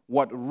me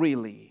what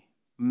really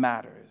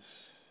matters.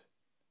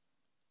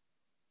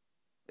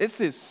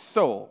 This is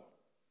so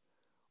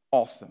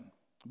awesome.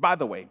 By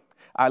the way,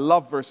 I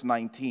love verse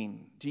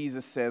 19.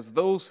 Jesus says,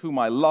 those whom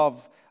I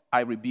love,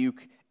 I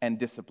rebuke and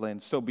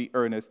discipline, so be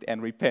earnest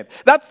and repent.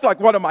 That's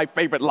like one of my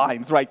favorite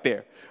lines right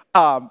there.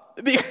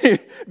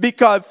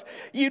 Because,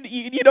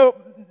 you know,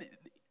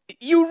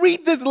 you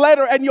read this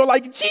letter and you're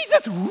like,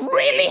 Jesus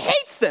really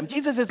hates them.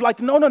 Jesus is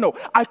like, no,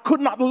 I could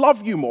not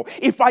love you more.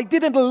 If I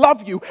didn't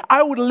love you,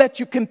 I would let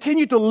you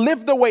continue to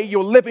live the way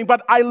you're living.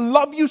 But I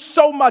love you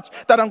so much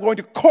that I'm going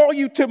to call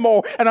you to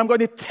more, and I'm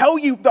going to tell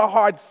you the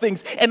hard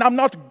things, and I'm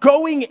not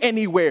going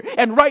anywhere.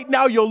 And right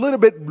now you're a little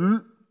bit...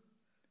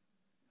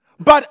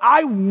 But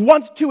I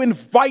want to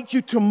invite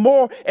you to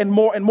more and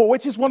more and more,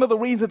 which is one of the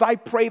reasons I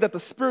pray that the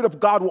Spirit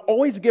of God will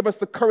always give us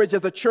the courage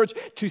as a church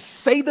to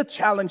say the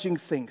challenging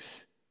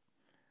things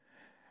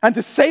and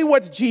to say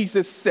what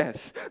Jesus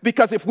says.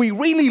 Because if we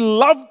really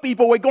love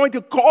people, we're going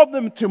to call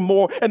them to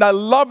more. And I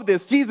love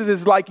this. Jesus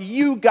is like,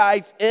 you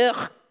guys,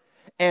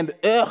 and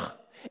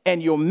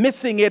you're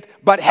missing it.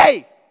 But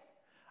hey,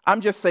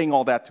 I'm just saying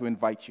all that to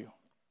invite you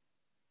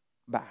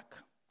back.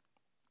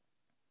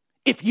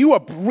 If you are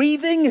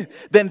breathing,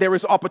 then there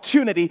is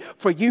opportunity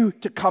for you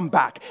to come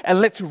back. And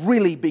let's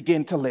really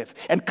begin to live.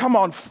 And come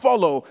on,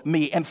 follow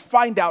me and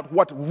find out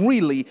what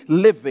really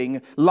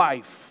living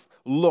life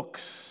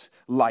looks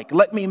like.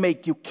 Let me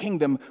make you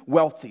kingdom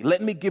wealthy.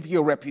 Let me give you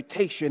a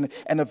reputation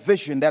and a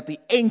vision that the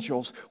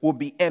angels will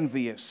be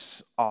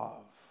envious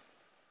of.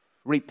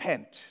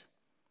 Repent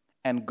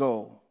and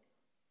go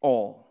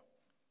all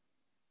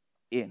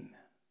in.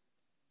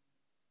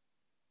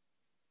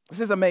 This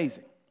is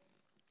amazing.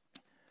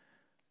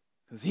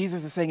 Because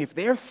Jesus is saying, if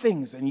there are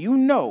things and you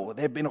know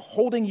they've been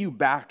holding you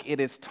back, it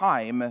is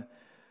time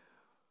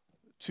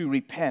to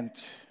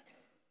repent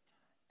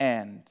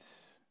and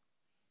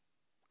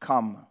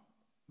come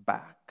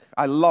back.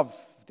 I love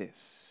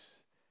this.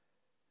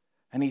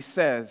 And he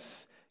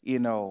says,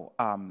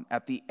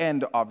 at the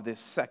end of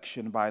this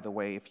section, by the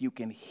way, if you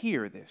can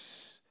hear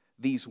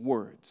these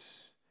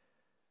words,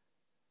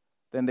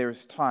 then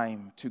there's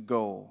time to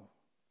go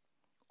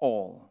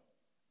all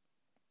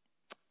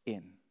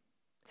in.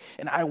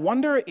 And I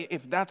wonder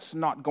if that's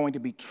not going to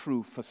be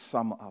true for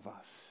some of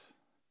us.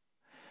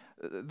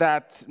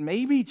 That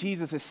maybe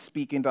Jesus is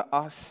speaking to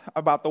us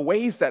about the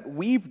ways that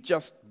we've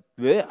just,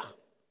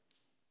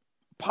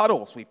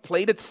 puddles. We've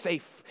played it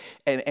safe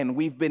and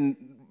we've been,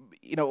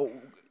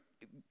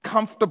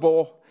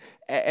 comfortable.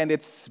 And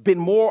it's been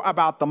more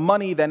about the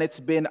money than it's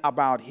been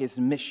about his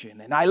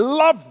mission. And I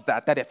love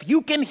that if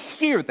you can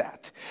hear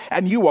that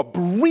and you are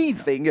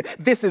breathing,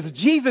 this is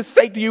Jesus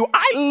saying to you,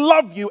 I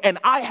love you and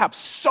I have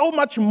so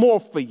much more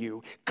for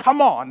you.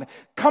 Come on,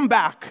 come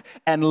back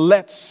and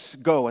let's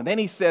go. And then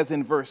he says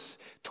in verse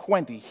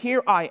 20,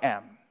 here I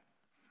am.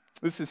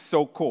 This is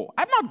so cool.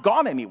 I've not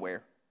gone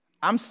anywhere.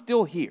 I'm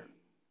still here.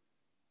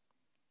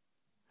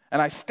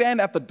 And I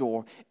stand at the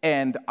door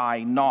and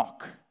I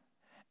knock.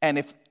 And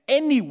if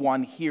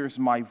anyone hears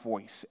my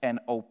voice and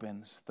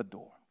opens the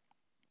door.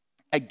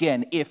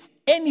 Again, if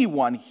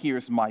anyone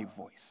hears my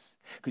voice.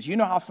 Because you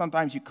know how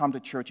sometimes you come to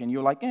church and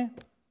you're like,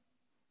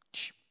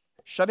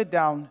 shut it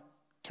down,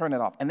 turn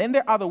it off. And then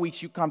there are other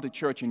weeks you come to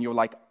church and you're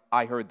like,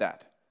 I heard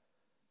that.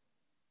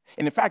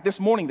 And in fact, this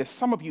morning, there's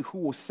some of you who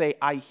will say,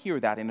 I hear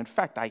that. And in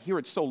fact, I hear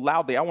it so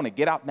loudly, I want to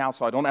get out now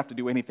so I don't have to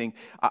do anything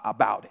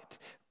about it.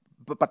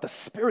 But the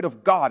Spirit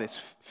of God is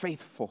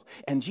faithful.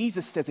 And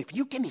Jesus says, if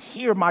you can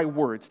hear my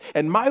words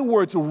and my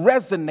words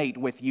resonate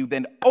with you,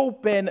 then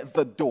open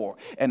the door.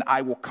 And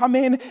I will come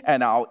in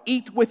and I'll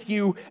eat with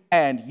you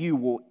and you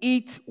will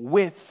eat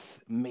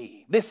with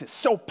me. This is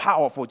so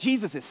powerful.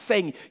 Jesus is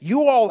saying,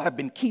 you all have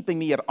been keeping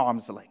me at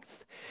arm's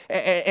length.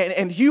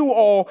 And you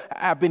all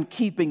have been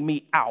keeping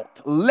me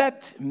out.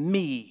 Let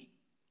me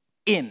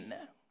in.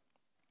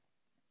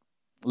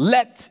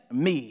 Let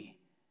me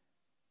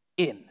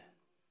in.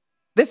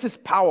 This is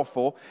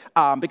powerful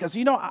because,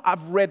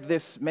 I've read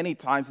this many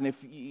times, and if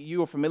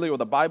you are familiar with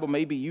the Bible,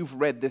 maybe you've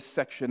read this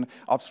section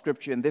of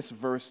Scripture and this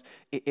verse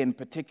in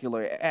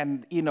particular.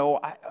 And,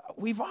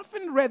 we've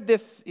often read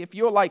this, if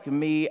you're like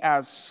me,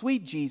 as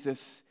sweet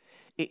Jesus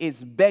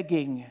is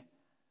begging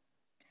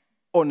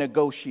or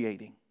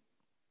negotiating.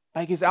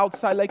 Like it's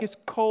outside, like it's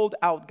cold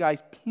out,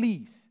 guys.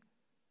 Please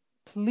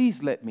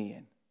let me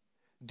in.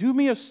 Do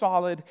me a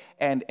solid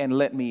and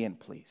let me in,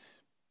 please.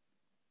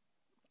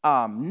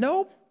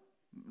 Nope.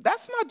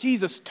 That's not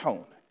Jesus'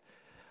 tone.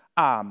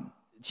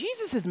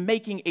 Jesus is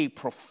making a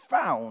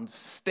profound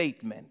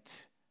statement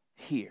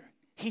here.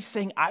 He's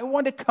saying, I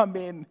want to come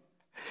in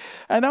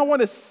and I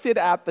want to sit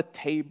at the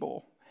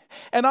table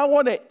and I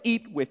want to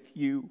eat with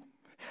you.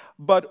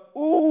 But,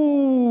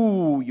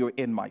 ooh, you're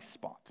in my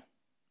spot.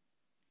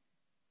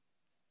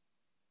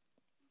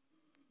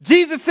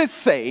 Jesus is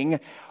saying,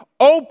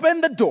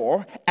 open the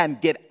door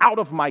and get out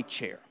of my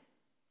chair.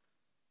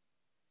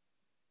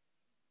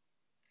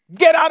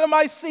 Get out of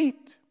my seat.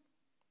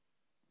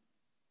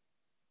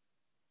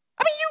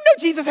 I mean,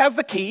 Jesus has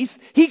the keys.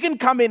 He can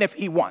come in if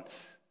he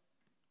wants.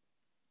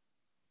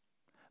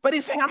 But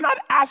he's saying, I'm not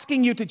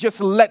asking you to just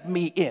let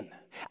me in.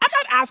 I'm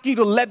not asking you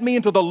to let me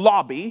into the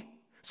lobby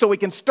so we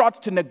can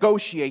start to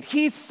negotiate.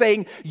 He's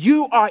saying,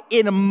 you are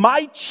in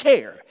my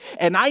chair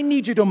and I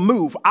need you to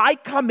move. I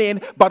come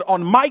in, but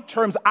on my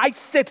terms, I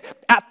sit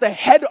at the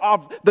head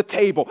of the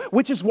table,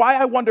 which is why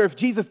I wonder if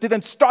Jesus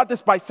didn't start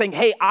this by saying,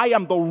 hey, I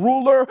am the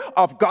ruler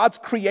of God's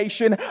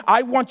creation.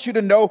 I want you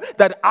to know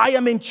that I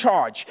am in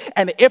charge.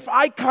 And if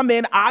I come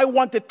in, I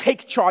want to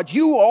take charge.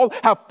 You all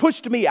have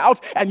pushed me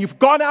out and you've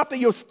gone after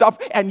your stuff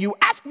and you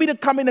asked me to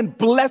come in and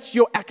bless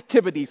your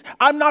activities.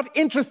 I'm not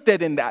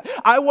interested in that.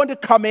 I want to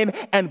come in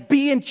and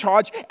be in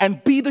charge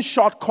and be the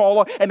shot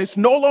caller. And it's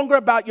no longer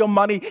about your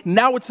money.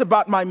 Now it's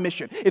about my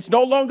mission. It's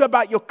no longer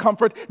about your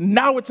comfort.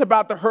 Now it's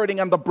about the hurting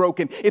and the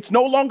broken. It's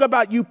no longer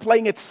about you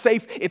playing it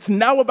safe. It's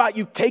now about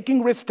you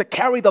taking risks to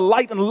carry the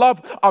light and love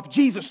of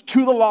Jesus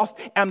to the lost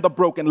and the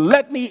broken.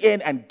 Let me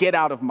in and get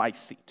out of my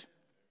seat.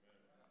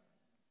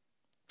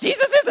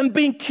 Jesus isn't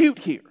being cute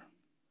here.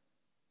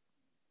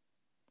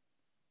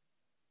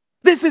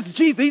 This is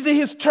Jesus. These are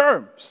his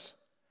terms.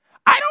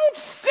 I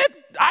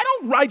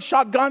don't ride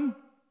shotgun.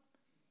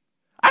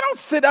 I don't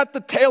sit at the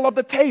tail of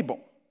the table.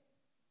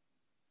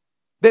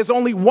 There's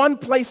only one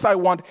place I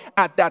want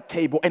at that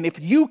table. And if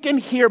you can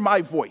hear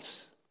my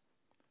voice,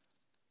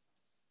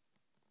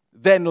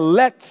 then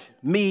let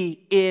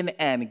me in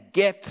and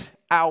get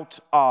out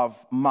of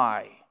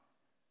my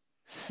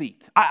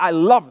seat. I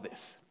love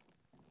this.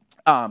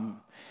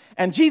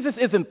 And Jesus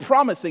isn't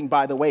promising,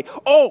 by the way,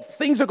 oh,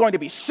 things are going to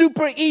be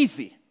super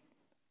easy.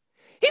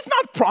 He's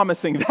not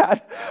promising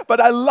that, but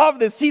I love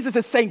this. Jesus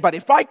is saying, but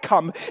if I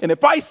come and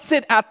if I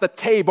sit at the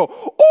table,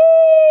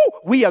 oh,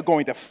 we are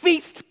going to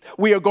feast,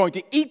 we are going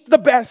to eat the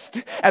best,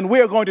 and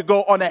we are going to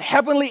go on a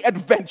heavenly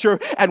adventure.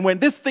 And when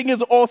this thing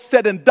is all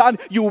said and done,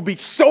 you will be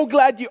so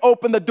glad you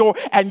opened the door,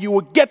 and you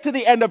will get to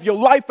the end of your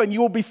life, and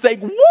you will be saying,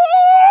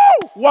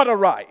 whoa, what a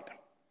ride.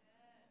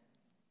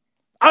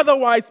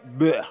 Otherwise,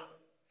 bleh,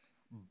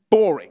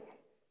 boring.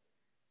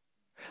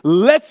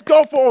 Let's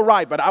go for a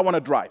ride, but I want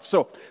to drive.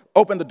 So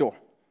open the door.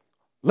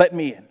 Let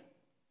me in.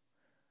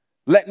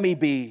 Let me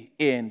be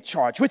in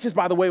charge, which is,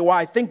 by the way,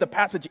 why I think the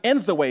passage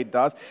ends the way it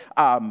does.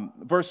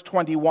 Verse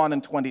 21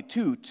 and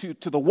 22,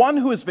 to the one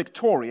who is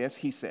victorious,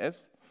 he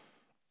says,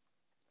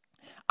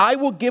 I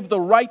will give the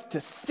right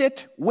to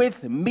sit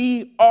with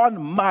me on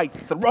my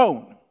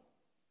throne,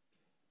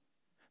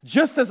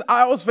 just as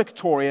I was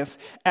victorious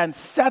and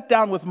sat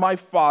down with my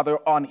Father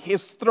on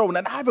his throne.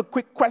 And I have a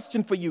quick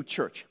question for you,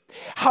 church.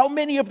 How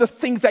many of the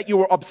things that you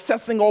are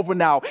obsessing over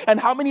now, and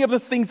how many of the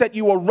things that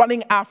you are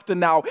running after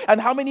now, and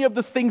how many of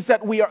the things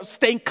that we are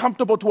staying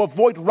comfortable to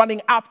avoid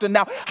running after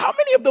now, how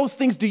many of those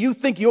things do you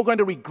think you're going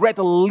to regret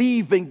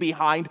leaving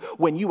behind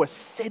when you are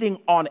sitting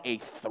on a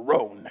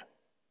throne?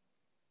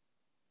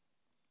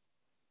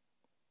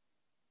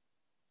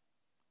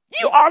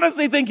 You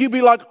honestly think you'd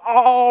be like,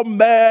 oh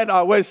man,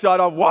 I wish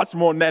I'd have watched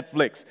more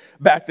Netflix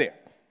back there.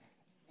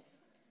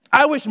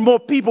 I wish more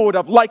people would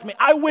have liked me.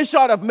 I wish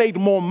I'd have made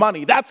more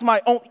money. That's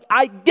my own.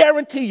 I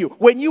guarantee you,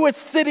 when you were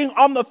sitting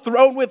on the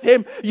throne with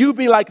him, you'd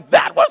be like,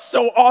 that was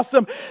so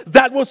awesome.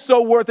 That was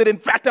so worth it. In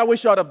fact, I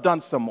wish I'd have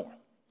done some more.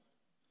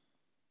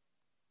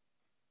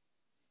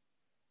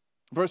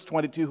 Verse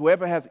 22,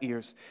 whoever has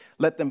ears,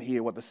 let them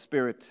hear what the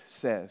Spirit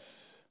says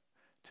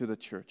to the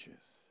churches.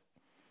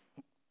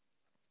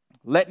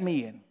 Let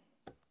me in.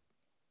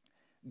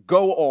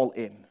 Go all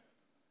in.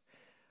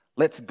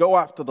 Let's go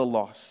after the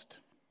lost.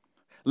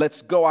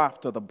 Let's go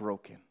after the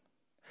broken.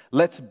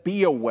 Let's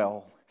be a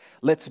well.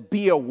 Let's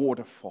be a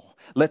waterfall.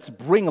 Let's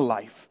bring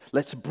life.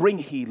 Let's bring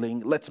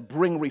healing. Let's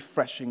bring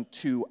refreshing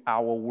to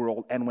our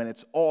world. And when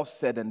it's all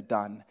said and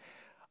done,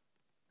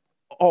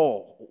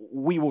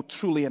 we will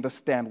truly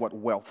understand what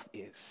wealth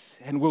is.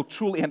 And we'll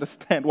truly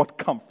understand what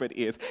comfort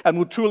is. And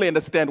we'll truly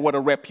understand what a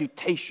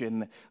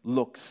reputation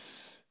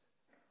looks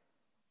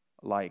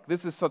like.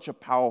 This is such a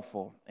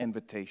powerful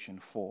invitation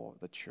for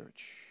the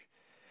church.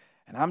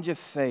 And I'm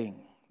just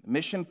saying,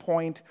 Mission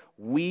Point,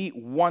 we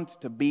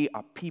want to be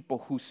a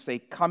people who say,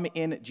 come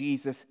in,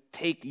 Jesus,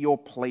 take your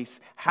place,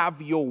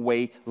 have your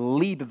way,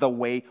 lead the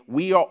way.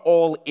 We are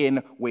all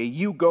in. Where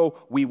you go,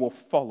 we will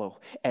follow.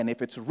 And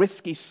if it's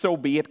risky, so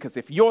be it, because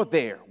if you're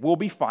there, we'll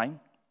be fine.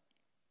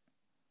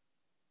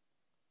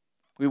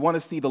 We want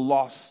to see the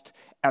lost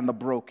and the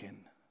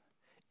broken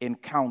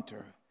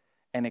encounter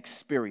and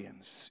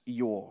experience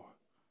your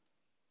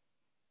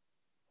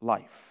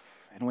life.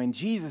 And when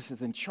Jesus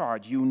is in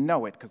charge, you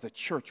know it, because the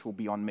church will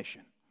be on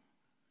mission.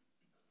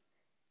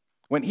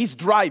 When he's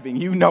driving,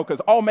 you know, because,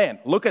 oh man,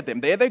 look at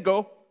them. There they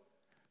go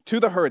to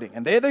the hurting.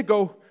 And there they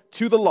go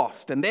to the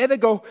lost. And there they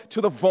go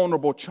to the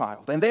vulnerable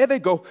child. And there they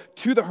go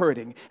to the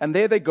hurting. And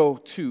there they go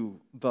to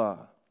the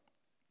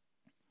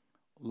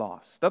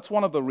lost. That's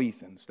one of the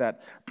reasons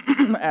that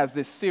as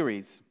this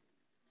series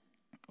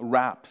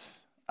wraps,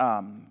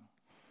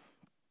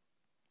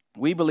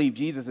 we believe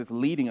Jesus is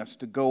leading us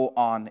to go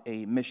on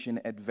a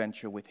mission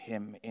adventure with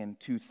him in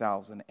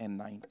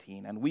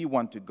 2019. And we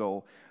want to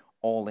go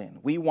all in.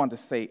 We want to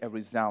say a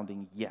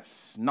resounding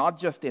yes, not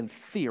just in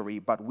theory,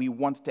 but we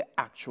want to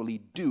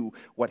actually do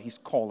what he's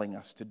calling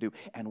us to do.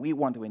 And we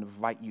want to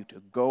invite you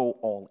to go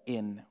all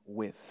in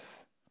with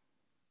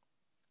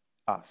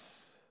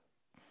us.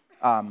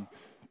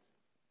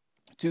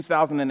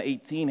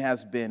 2018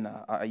 has been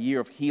a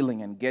year of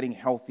healing and getting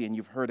healthy, and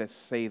you've heard us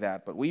say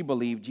that. But we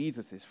believe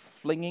Jesus is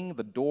flinging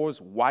the doors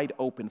wide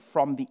open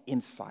from the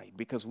inside,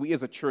 because we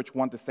as a church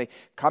want to say,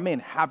 come in,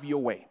 have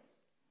your way.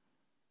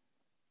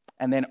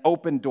 And then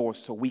open doors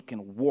so we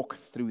can walk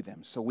through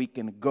them, so we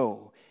can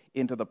go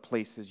into the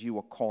places you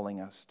are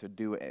calling us to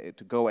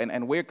go.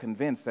 And we're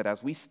convinced that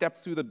as we step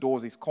through the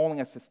doors he's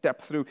calling us to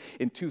step through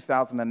in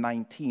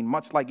 2019,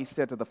 much like he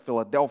said to the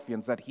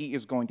Philadelphians, that he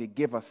is going to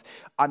give us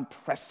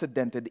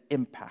unprecedented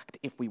impact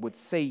if we would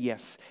say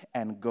yes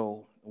and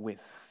go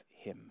with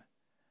him.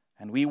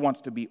 And we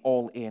want to be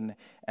all in,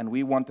 and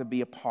we want to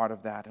be a part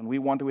of that. And we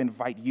want to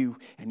invite you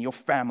and your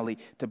family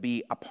to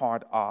be a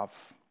part of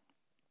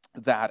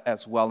that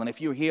as well. And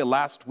if you were here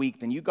last week,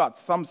 then you got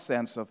some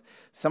sense of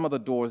some of the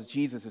doors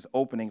Jesus is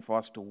opening for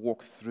us to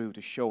walk through,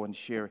 to show and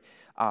share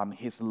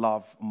his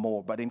love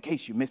more. But in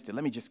case you missed it,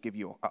 let me just give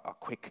you a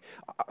quick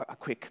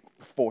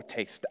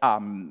foretaste.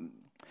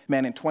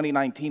 Man, in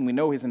 2019, we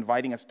know he's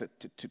inviting us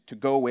to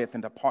go with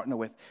and to partner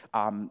with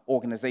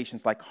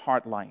organizations like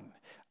Heartline.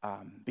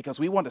 Because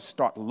we want to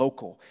start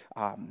local,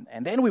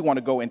 and then we want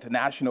to go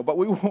international, but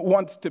we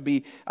want to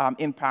be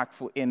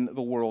impactful in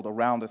the world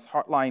around us.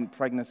 Heartline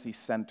Pregnancy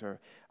Center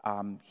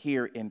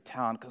here in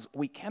town, because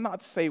we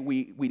cannot say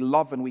we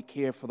love and we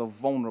care for the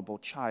vulnerable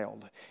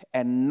child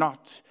and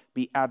not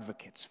be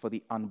advocates for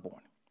the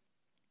unborn.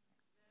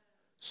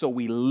 So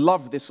we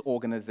love this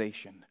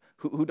organization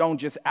who don't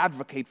just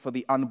advocate for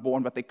the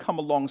unborn, but they come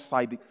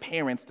alongside the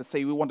parents to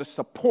say, we want to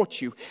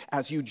support you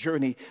as you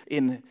journey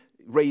in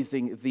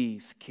raising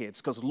these kids.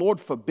 Because Lord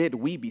forbid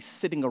we be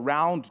sitting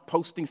around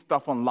posting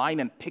stuff online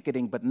and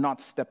picketing, but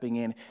not stepping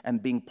in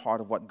and being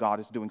part of what God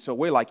is doing. So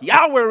we're like,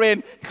 yeah, we're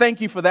in.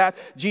 Thank you for that,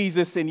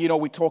 Jesus. And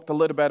we talked a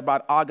little bit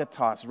about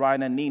Agatas,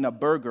 Ryan and Nina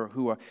Berger,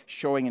 who are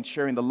showing and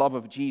sharing the love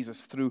of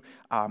Jesus through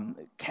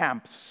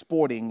camps,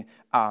 sporting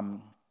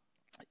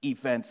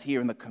events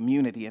here in the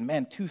community. And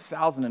man,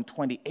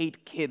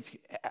 2028 kids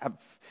have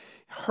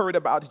heard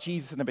about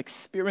Jesus and have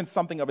experienced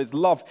something of his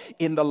love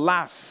in the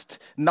last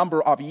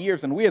number of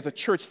years. And we as a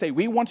church say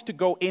we want to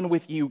go in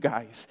with you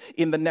guys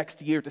in the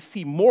next year to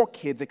see more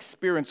kids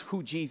experience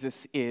who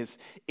Jesus is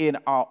in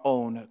our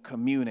own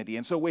community.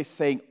 And so we're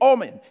saying,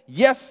 amen,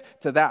 yes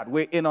to that.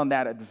 We're in on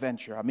that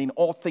adventure. I mean,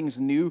 All Things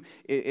New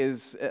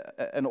is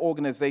an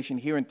organization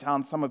here in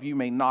town some of you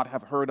may not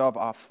have heard of.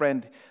 Our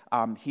friend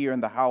here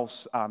in the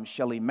house,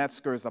 Shelley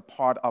Metzger, is a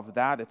part of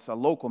that. It's a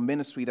local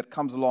ministry that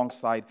comes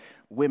alongside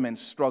women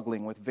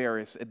struggling with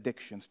various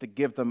addictions, to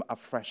give them a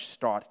fresh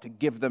start, to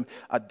give them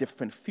a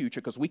different future.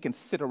 Because we can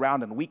sit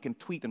around and we can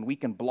tweet and we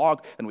can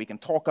blog and we can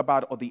talk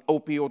about the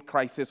opioid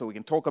crisis, or we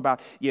can talk about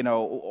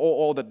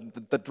all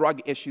the drug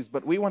issues,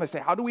 but we want to say,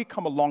 how do we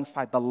come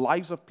alongside the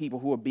lives of people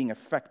who are being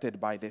affected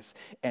by this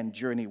and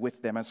journey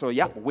with them? And so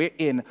yeah, we're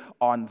in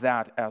on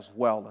that as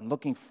well, and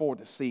looking forward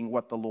to seeing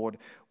what the Lord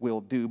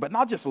will do. But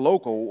not just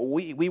local,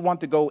 we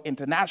want to go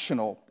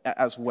international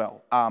as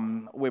well.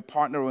 We're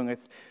partnering with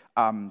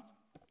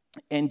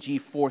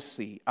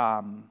NG4C,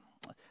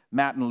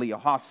 Matt and Leah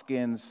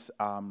Hoskins,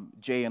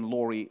 Jay and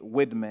Lori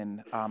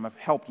Widman have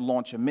helped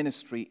launch a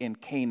ministry in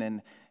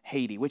Canaan,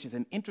 Haiti, which is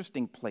an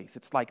interesting place.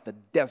 It's like the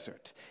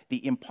desert,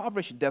 the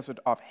impoverished desert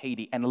of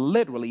Haiti, and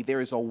literally there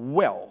is a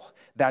well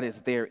that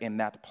is there in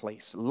that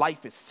place.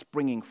 Life is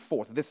springing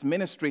forth. This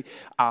ministry,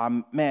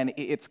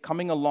 it's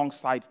coming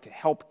alongside to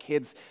help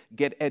kids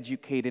get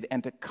educated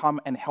and to come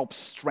and help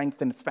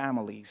strengthen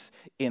families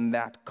in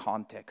that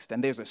context.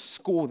 And there's a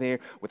school there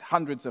with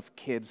hundreds of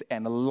kids,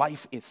 and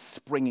life is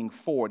springing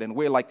forward. And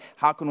we're like,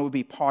 how can we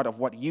be part of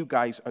what you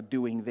guys are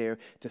doing there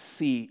to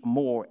see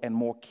more and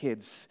more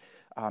kids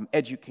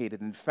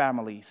educated and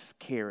families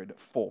cared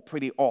for?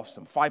 Pretty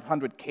awesome.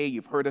 500K,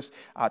 you've heard us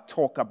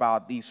talk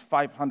about these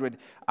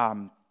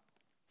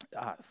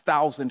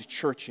 500,000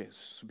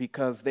 churches,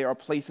 because there are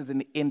places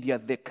in India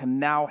the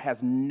canal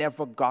has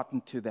never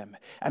gotten to them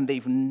and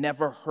they've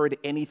never heard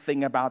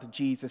anything about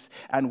Jesus,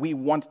 and we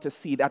want to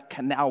see that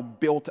canal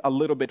built a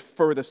little bit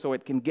further so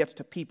it can get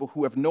to people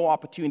who have no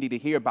opportunity to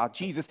hear about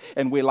Jesus,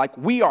 and we're like,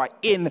 we are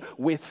in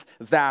with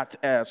that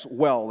as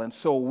well. And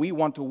so we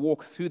want to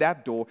walk through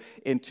that door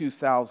in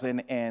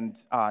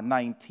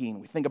 2019.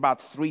 We think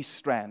about Three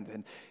Strand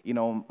and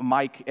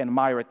Mike and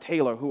Myra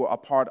Taylor, who are a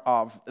part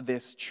of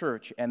this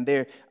church, and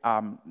they're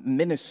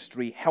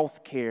ministry,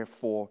 healthcare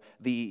for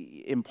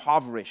the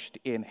impoverished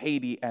in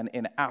Haiti and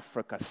in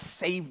Africa,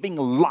 saving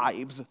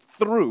lives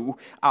through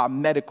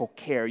medical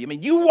care. I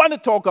mean, you want to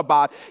talk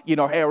about,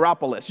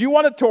 Hierapolis. You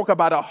want to talk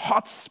about a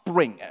hot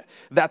spring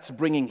that's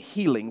bringing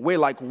healing. We're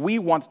like, we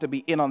want to be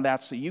in on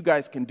that so you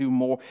guys can do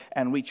more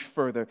and reach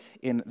further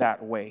in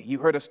that way. You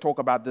heard us talk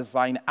about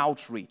design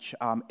outreach.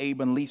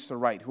 Abe and Lisa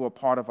Wright, who are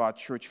part of our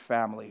church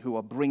family, who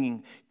are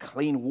bringing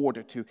clean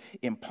water to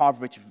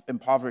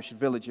impoverished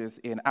villages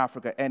in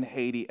Africa and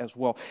Haiti as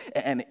well.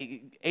 And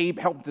Abe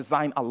helped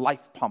design a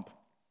life pump,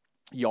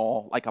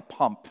 y'all, like a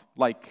pump,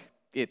 like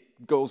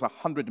it goes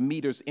 100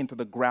 meters into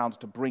the ground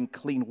to bring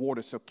clean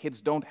water so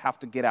kids don't have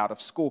to get out of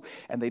school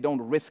and they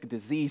don't risk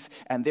disease,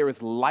 and there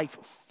is life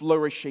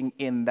flourishing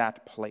in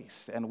that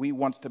place. And we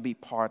want to be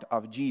part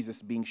of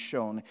Jesus being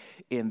shown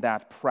in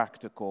that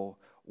practical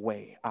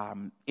way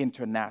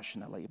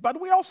internationally. But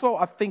we also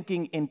are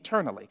thinking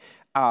internally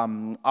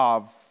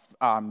of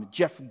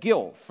Jeff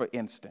Gill, for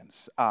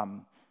instance.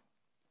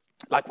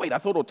 Wait, I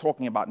thought we were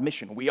talking about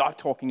mission. We are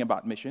talking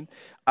about mission.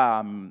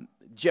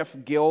 Jeff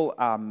Gill,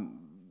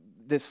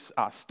 this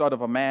stud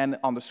of a man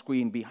on the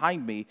screen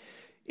behind me,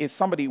 is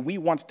somebody we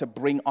want to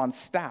bring on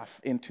staff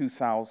in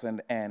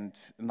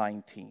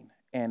 2019.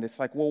 And it's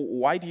like, well,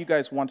 why do you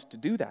guys want to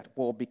do that?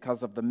 Well,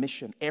 because of the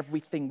mission.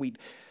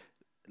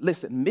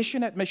 Listen,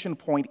 mission at Mission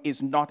Point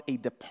is not a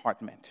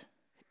department.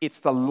 It's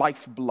the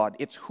lifeblood.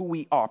 It's who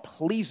we are.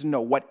 Please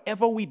know,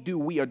 whatever we do,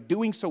 we are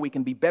doing so we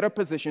can be better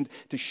positioned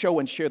to show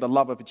and share the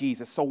love of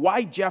Jesus. So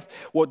why Jeff?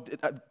 Well,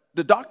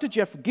 the Dr.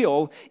 Jeff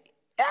Gill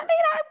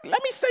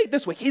Let me say it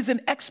this way. He's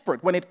an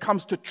expert when it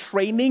comes to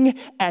training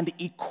and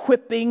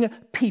equipping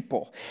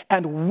people.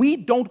 And we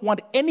don't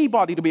want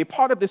anybody to be a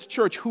part of this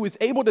church who is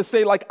able to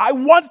say, like, I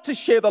want to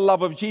share the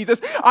love of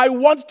Jesus. I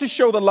want to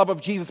show the love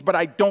of Jesus, but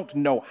I don't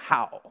know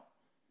how.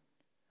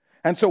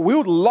 And so we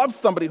would love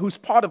somebody who's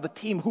part of the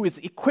team who is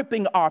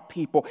equipping our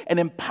people and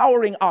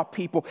empowering our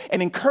people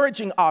and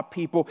encouraging our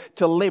people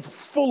to live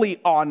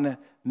fully on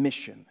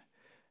mission.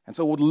 And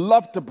so we'd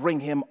love to bring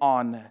him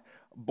on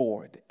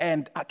board.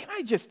 And can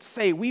I just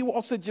say, we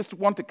also just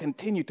want to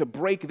continue to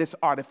break this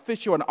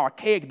artificial and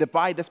archaic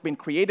divide that's been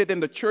created in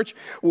the church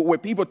where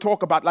people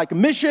talk about like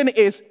mission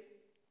is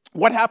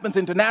what happens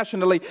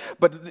internationally,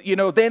 but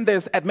then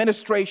there's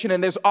administration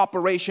and there's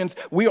operations.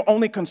 We are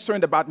only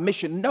concerned about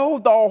mission. No,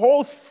 the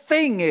whole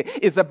thing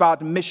is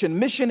about mission.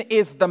 Mission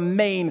is the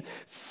main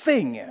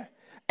thing.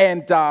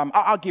 And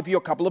I'll give you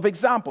a couple of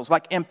examples,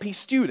 like MP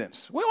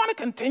students. We want to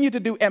continue to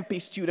do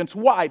MP students.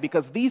 Why?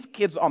 Because these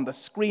kids on the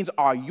screens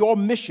are your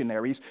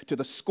missionaries to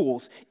the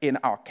schools in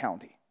our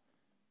county.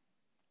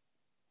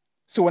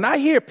 So when I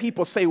hear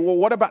people say, well,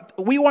 what about,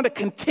 we want to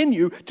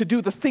continue to do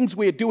the things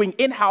we're doing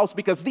in-house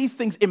because these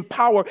things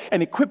empower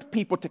and equip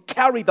people to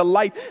carry the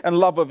light and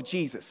love of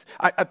Jesus.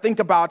 I think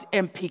about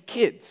MP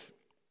Kids.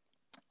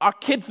 Our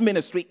kids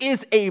ministry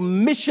is a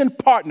mission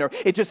partner.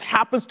 It just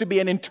happens to be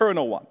an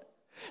internal one.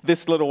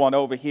 This little one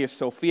over here,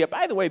 Sophia.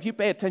 By the way, if you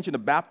pay attention to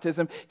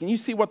baptism, can you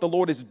see what the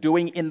Lord is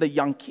doing in the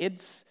young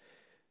kids?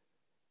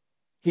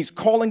 He's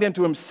calling them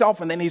to himself,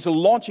 and then he's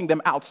launching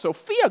them out.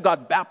 Sophia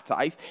got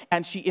baptized,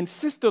 and she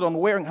insisted on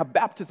wearing her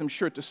baptism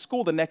shirt to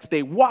school the next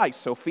day. Why,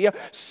 Sophia?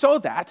 So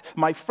that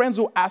my friends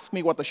will ask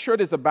me what the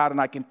shirt is about, and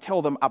I can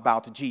tell them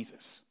about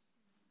Jesus.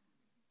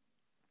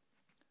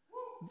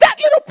 That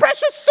little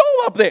precious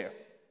soul up there.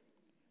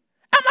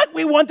 I'm like,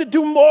 we want to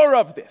do more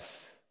of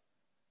this.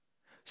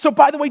 So,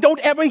 by the way, don't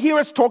ever hear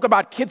us talk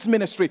about kids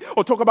ministry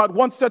or talk about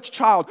One Such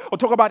Child or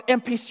talk about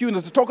MP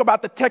students or talk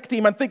about the tech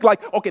team and think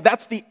like, okay,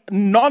 that's the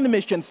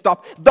non-mission stuff.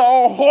 The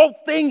whole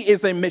thing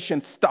is a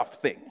mission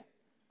stuff thing.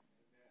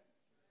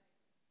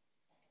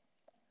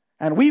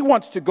 And we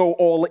want to go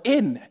all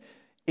in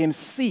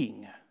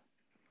seeing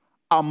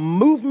a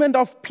movement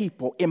of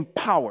people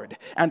empowered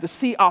and to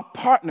see our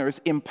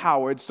partners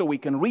empowered so we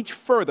can reach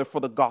further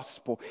for the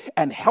gospel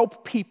and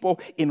help people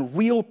in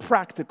real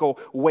practical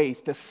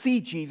ways to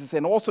see Jesus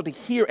and also to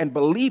hear and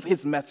believe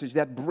his message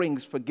that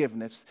brings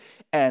forgiveness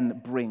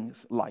and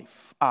brings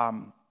life.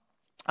 I'm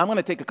going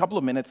to take a couple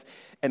of minutes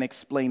and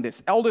explain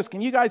this. Elders,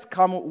 can you guys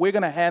come? We're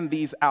going to hand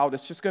these out.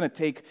 It's just going to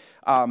take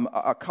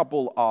a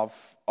couple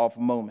of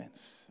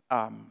moments.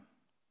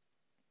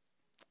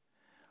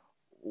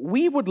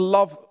 We would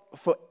love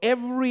for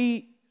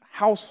every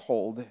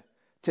household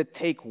to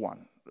take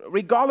one.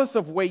 Regardless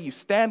of where you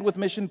stand with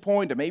Mission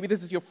Point, or maybe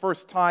this is your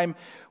first time,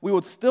 we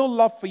would still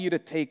love for you to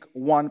take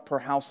one per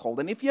household.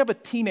 And if you have a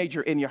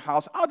teenager in your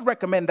house, I'd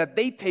recommend that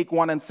they take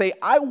one and say,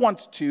 I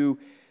want to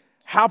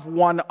have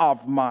one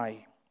of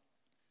my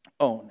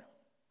own.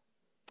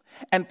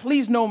 And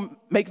please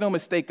make no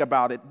mistake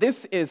about it,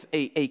 this is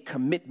a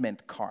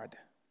commitment card.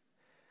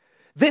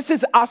 This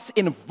is us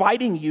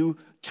inviting you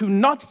to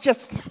not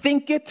just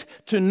think it,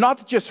 to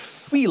not just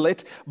feel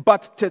it,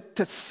 but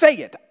to say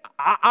it.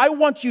 I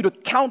want you to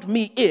count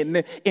me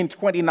in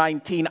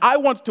 2019. I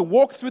want to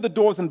walk through the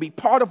doors and be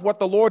part of what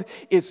the Lord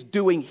is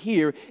doing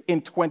here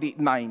in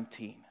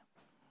 2019.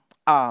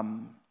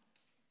 Now,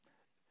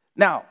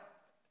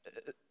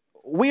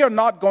 we are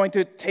not going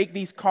to take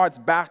these cards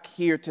back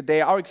here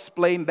today. I'll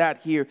explain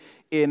that here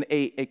in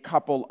a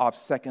couple of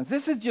seconds.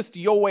 This is just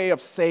your way of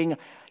saying,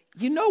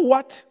 you know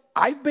what?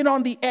 I've been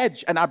on the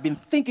edge and I've been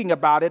thinking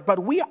about it, but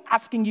we are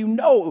asking you,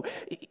 no.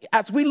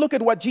 As we look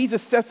at what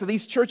Jesus says to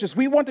these churches,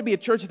 we want to be a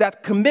church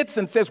that commits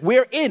and says,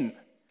 we're in.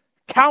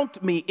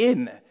 Count me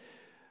in.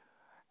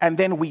 And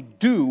then we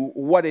do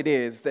what it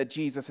is that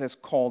Jesus has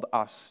called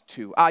us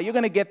to. You're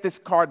going to get this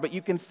card, but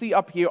you can see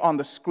up here on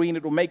the screen.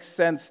 It will make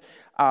sense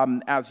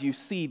as you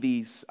see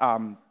these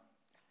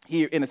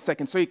here in a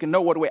second, so you can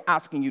know what we're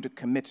asking you to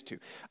commit to.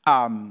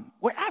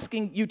 We're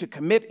asking you to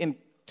commit in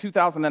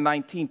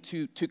 2019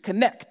 to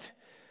connect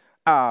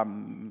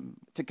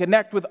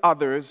with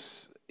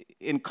others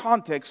in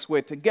contexts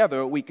where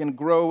together we can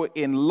grow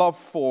in love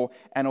for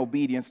and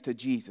obedience to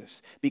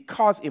Jesus.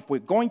 Because if we're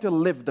going to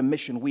live the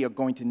mission, we are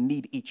going to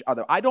need each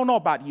other. I don't know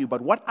about you,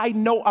 but what I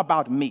know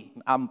about me,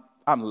 I'm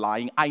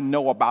lying, I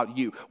know about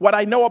you. What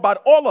I know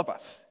about all of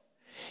us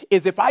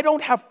is if I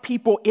don't have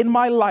people in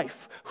my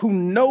life who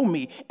know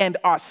me and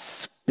are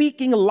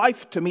speaking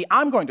life to me,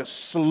 I'm going to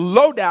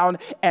slow down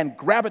and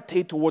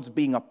gravitate towards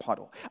being a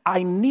puddle.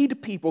 I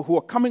need people who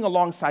are coming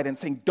alongside and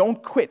saying,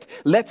 don't quit.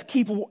 Let's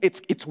keep,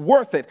 it's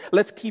worth it.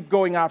 Let's keep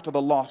going after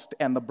the lost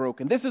and the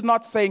broken. This is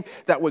not saying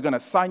that we're going to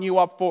sign you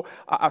up for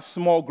a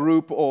small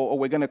group or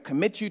we're going to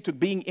commit you to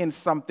being in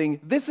something.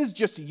 This is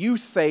just you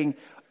saying,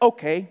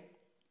 okay,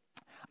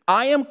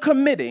 I am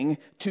committing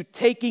to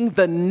taking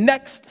the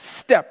next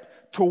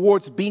step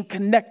towards being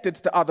connected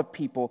to other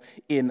people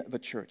in the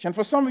church. And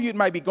for some of you, it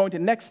might be going to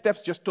next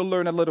steps just to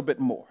learn a little bit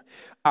more.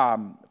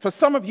 For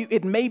some of you,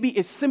 it may be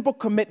a simple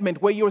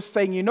commitment where you're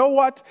saying, you know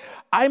what?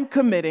 I'm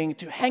committing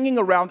to hanging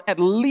around at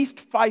least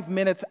 5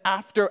 minutes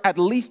after at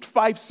least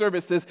 5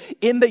 services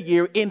in the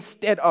year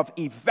instead of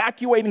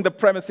evacuating the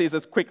premises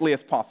as quickly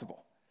as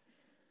possible.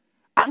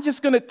 I'm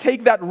just going to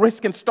take that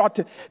risk and start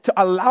to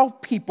allow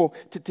people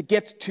to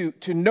get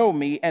to know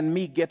me and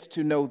me get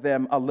to know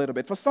them a little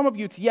bit. For some of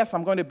you, it's yes,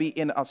 I'm going to be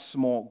in a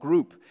small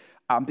group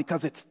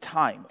because it's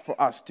time for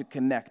us to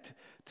connect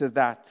to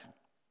that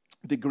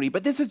degree.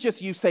 But this is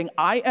just you saying,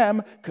 I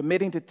am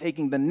committing to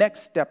taking the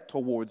next step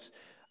towards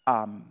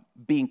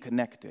being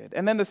connected.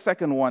 And then the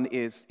second one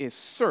is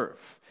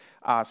serve.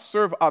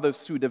 Serve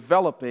others through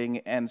developing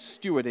and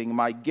stewarding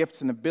my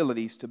gifts and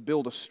abilities to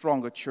build a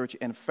stronger church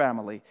and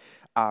family.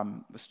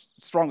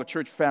 Stronger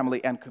church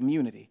family and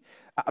community.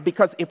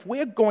 Because if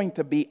we're going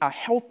to be a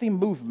healthy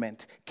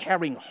movement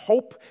carrying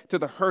hope to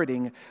the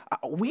hurting,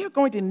 we are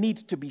going to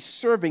need to be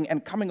serving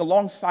and coming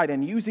alongside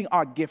and using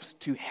our gifts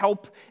to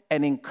help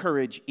and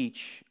encourage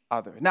each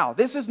other. Now,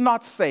 this is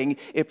not saying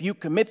if you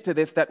commit to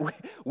this that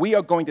we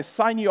are going to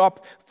sign you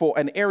up for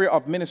an area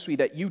of ministry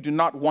that you do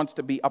not want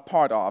to be a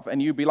part of.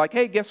 And you'd be like,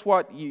 hey, guess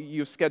what?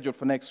 You're scheduled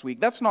for next week.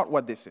 That's not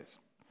what this is.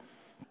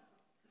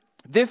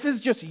 This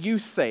is just you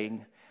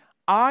saying,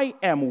 I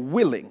am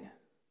willing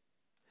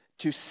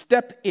to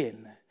step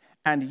in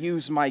and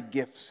use my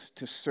gifts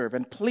to serve.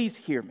 And please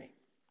hear me.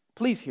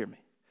 Please hear me.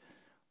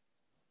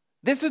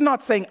 This is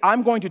not saying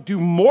I'm going to do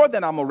more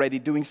than I'm already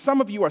doing.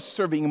 Some of you are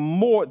serving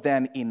more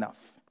than enough.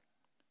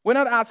 We're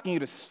not asking you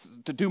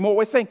to do more.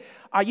 We're saying,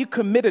 are you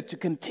committed to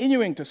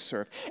continuing to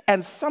serve?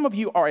 And some of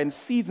you are in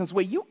seasons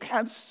where you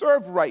can't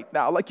serve right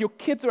now. Like your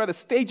kids are at a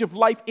stage of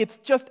life, it's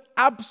just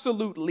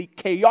absolutely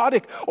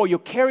chaotic. Or you're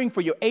caring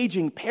for your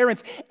aging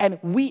parents. And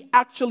we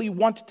actually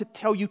want to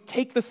tell you,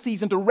 take the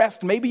season to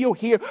rest. Maybe you're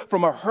here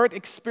from a hurt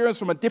experience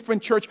from a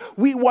different church.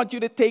 We want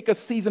you to take a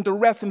season to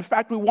rest. In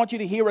fact, we want you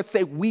to hear us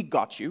say, we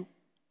got you.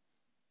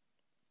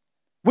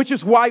 Which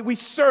is why we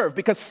serve,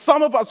 because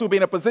some of us will be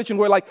in a position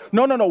where like,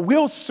 no,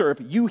 we'll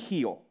serve, you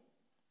heal.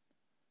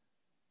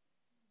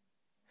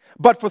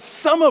 But for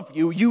some of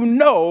you, you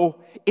know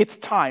it's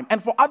time.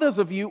 And for others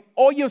of you,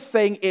 all you're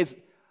saying is,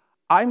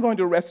 I'm going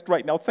to rest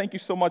right now. Thank you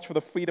so much for the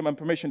freedom and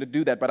permission to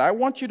do that. But I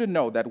want you to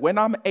know that when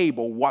I'm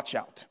able, watch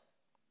out.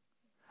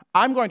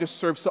 I'm going to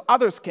serve so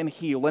others can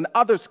heal and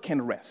others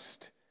can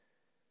rest.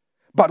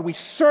 But we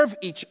serve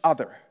each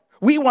other.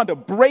 We want to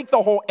break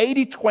the whole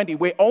 80-20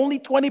 where only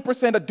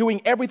 20% are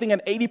doing everything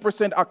and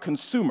 80% are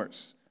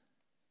consumers.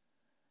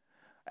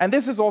 And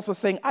this is also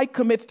saying, I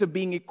commit to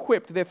being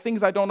equipped. There are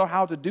things I don't know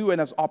how to do, and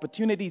as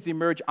opportunities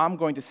emerge, I'm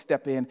going to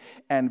step in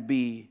and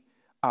be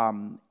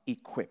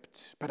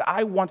equipped. But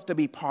I want to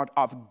be part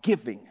of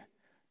giving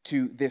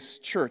to this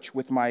church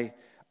with my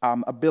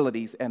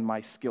abilities and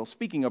my skills.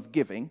 Speaking of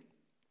giving,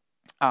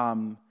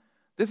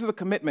 this is a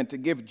commitment to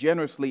give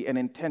generously and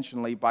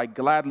intentionally by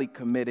gladly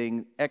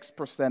committing X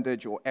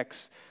percentage or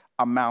X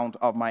amount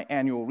of my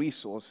annual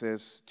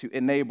resources to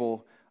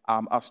enable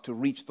us to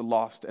reach the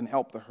lost and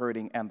help the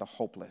hurting and the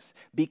hopeless.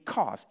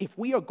 Because if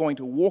we are going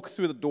to walk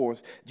through the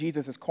doors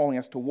Jesus is calling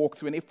us to walk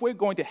through, and if we're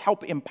going to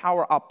help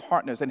empower our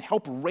partners and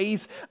help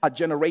raise a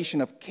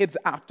generation of kids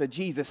after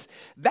Jesus,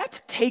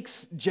 that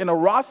takes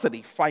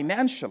generosity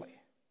financially.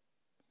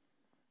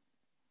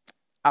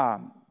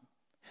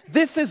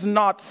 This is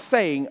not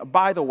saying,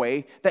 by the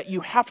way, that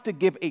you have to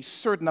give a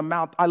certain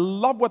amount. I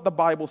love what the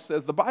Bible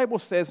says. The Bible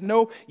says,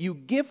 no, you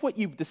give what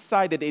you've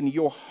decided in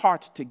your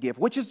heart to give,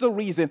 which is the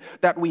reason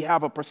that we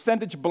have a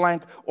percentage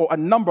blank or a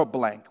number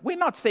blank. We're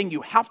not saying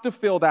you have to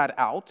fill that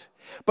out,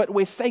 but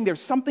we're saying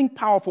there's something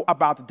powerful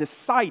about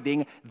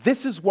deciding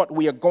this is what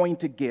we are going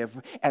to give,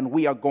 and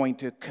we are going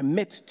to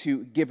commit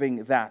to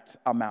giving that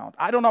amount.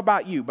 I don't know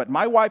about you, but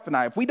my wife and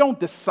I, if we don't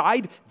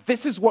decide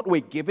this is what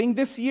we're giving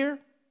this year,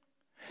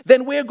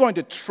 then we're going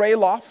to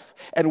trail off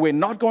and we're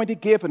not going to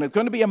give, and it's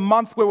going to be a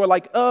month where we're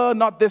like,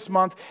 not this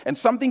month, and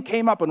something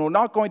came up and we're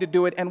not going to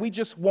do it, and we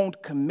just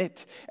won't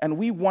commit. And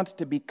we want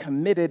to be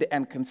committed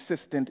and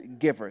consistent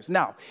givers.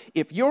 Now,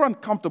 if you're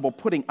uncomfortable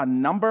putting a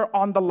number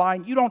on the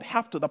line, you don't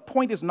have to. The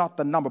point is not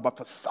the number, but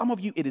for some of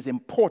you, it is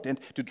important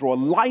to draw a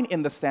line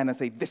in the sand and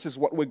say, this is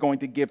what we're going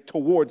to give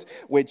towards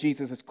where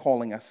Jesus is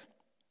calling us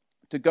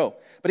to go.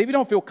 But if you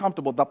don't feel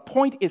comfortable, the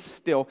point is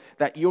still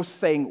that you're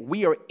saying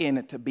we are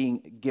in to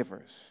being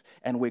givers,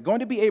 and we're going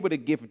to be able to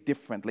give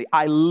differently.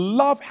 I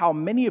love how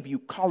many of you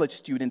college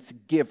students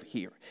give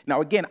here.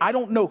 Now, again, I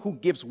don't know who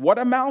gives what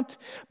amount,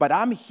 but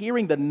I'm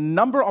hearing the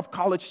number of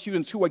college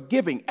students who are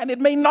giving, and it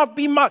may not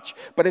be much,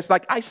 but it's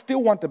like I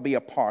still want to be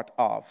a part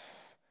of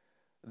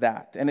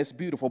that, and it's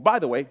beautiful. By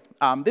the way,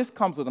 this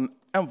comes with an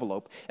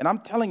envelope, and I'm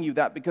telling you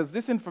that because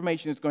this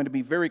information is going to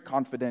be very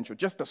confidential.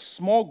 Just a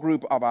small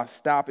group of our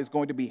staff is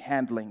going to be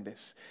handling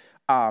this,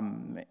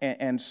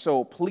 and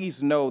so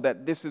please know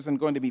that this isn't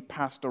going to be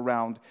passed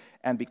around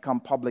and become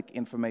public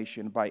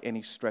information by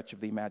any stretch of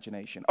the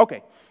imagination.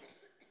 Okay,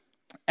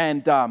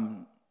 and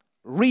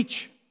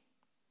reach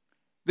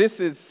This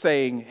is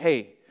saying,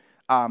 hey,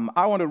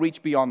 I want to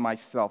reach beyond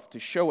myself to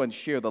show and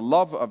share the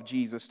love of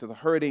Jesus to the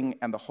hurting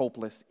and the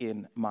hopeless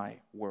in my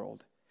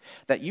world.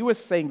 That you are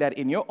saying that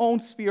in your own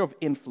sphere of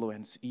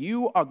influence,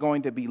 you are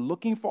going to be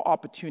looking for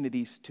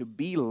opportunities to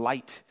be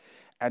light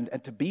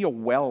and to be a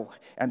well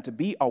and to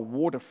be a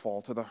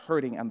waterfall to the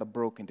hurting and the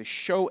broken, to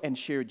show and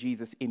share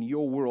Jesus in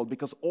your world,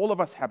 because all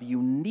of us have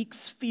unique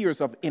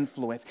spheres of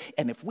influence.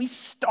 And if we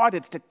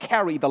started to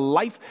carry the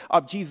life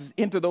of Jesus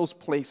into those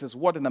places,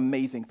 what an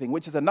amazing thing,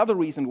 which is another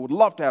reason we would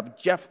love to have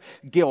Jeff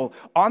Gill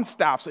on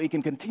staff so he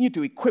can continue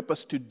to equip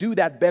us to do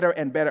that better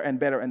and better and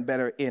better and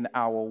better in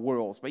our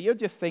worlds. But you're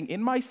just saying,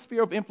 in my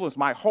sphere of influence,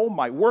 my home,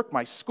 my work,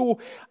 my school,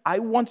 I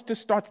want to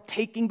start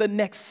taking the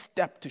next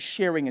step to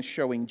sharing and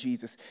showing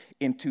Jesus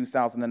in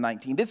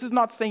 2019. This is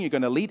not saying you're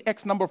going to lead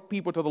X number of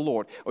people to the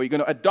Lord or you're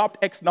going to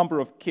adopt X number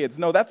of kids.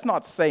 No, that's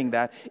not saying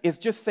that. It's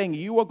just saying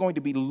you are going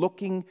to be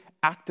looking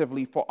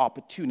actively for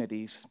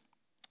opportunities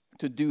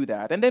to do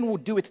that. And then we'll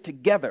do it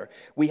together.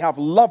 We have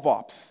Love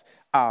Ops.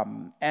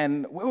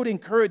 And we would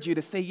encourage you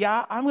to say,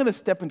 yeah, I'm going to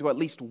step into at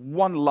least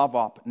one Love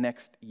Op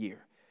next year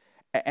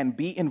and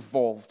be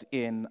involved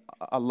in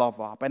a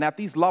Love Op. And at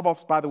these Love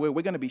Ops, by the way,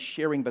 we're going to be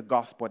sharing the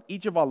gospel. At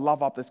each of our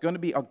Love Ops, there's going to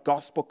be a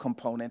gospel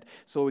component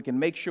so we can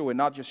make sure we're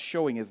not just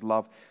showing His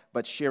love,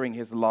 but sharing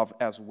His love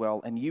as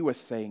well. And you are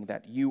saying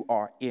that you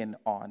are in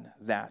on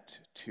that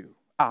too.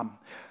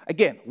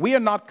 Again, we are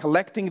not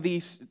collecting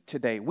these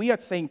today. We are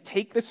saying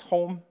take this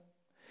home.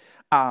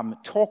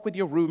 Talk with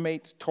your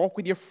roommates, talk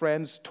with your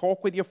friends,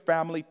 talk with your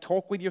family,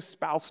 talk with your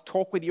spouse,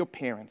 talk with your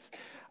parents.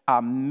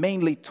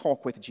 Mainly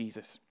talk with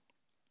Jesus.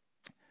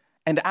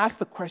 And ask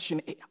the question,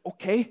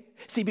 okay?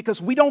 See,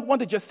 because we don't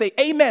want to just say,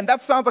 amen,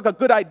 that sounds like a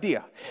good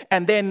idea.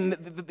 And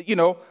then,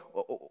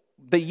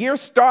 the year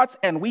starts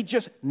and we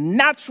just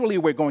naturally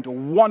we're going to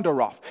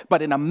wander off.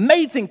 But an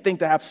amazing thing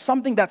to have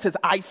something that says,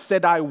 I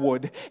said I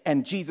would.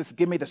 And Jesus,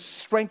 give me the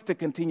strength to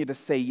continue to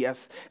say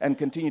yes and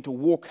continue to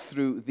walk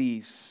through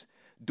these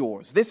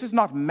doors. This is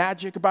not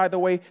magic, by the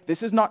way.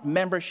 This is not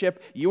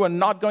membership. You are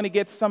not going to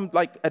get some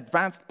like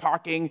advanced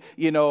parking.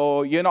 You're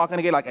not going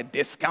to get like a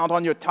discount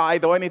on your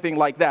tithe or anything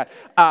like that.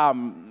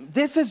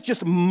 This is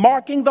just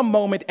marking the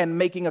moment and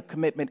making a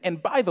commitment.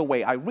 And by the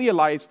way, I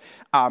realize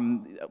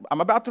I'm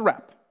about to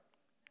wrap.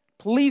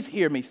 Please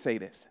hear me say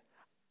this.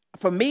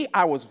 For me,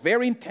 I was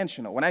very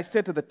intentional when I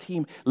said to the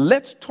team,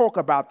 let's talk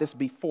about this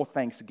before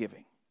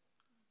Thanksgiving.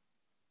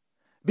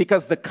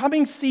 Because the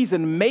coming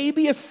season may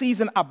be a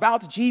season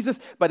about Jesus,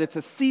 but it's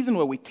a season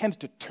where we tend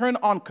to turn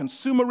on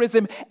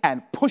consumerism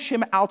and push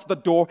Him out the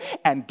door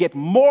and get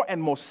more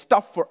and more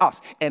stuff for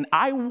us. And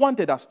I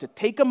wanted us to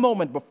take a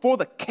moment before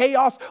the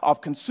chaos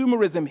of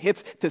consumerism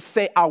hits to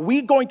say, are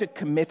we going to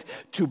commit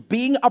to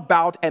being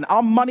about and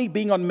our money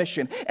being on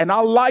mission and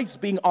our lives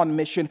being on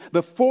mission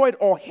before it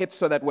all hits,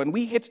 so that when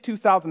we hit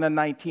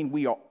 2019,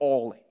 we are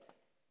all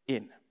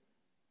in.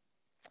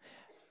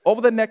 Over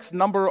the next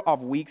number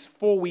of weeks,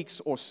 4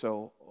 weeks or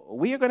so,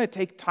 we are going to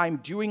take time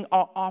during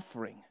our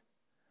offering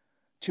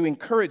to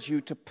encourage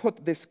you to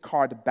put this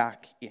card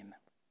back in,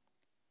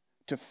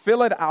 to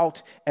fill it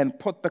out and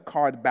put the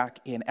card back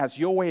in as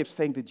your way of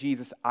saying to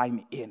Jesus,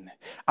 I'm in.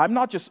 I'm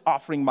not just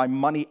offering my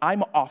money,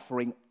 I'm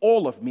offering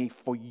all of me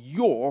for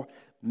your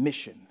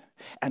mission.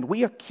 And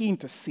we are keen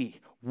to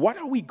see, what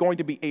are we going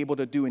to be able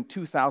to do in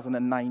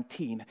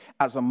 2019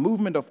 as a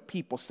movement of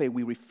people say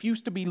we refuse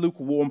to be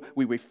lukewarm,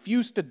 we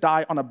refuse to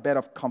die on a bed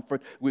of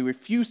comfort, we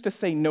refuse to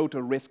say no to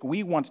risk.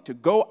 We want to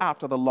go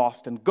after the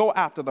lost and go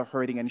after the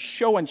hurting and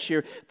show and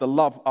share the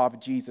love of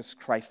Jesus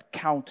Christ.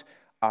 Count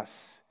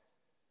us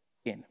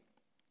in.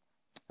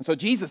 And so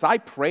Jesus, I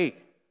pray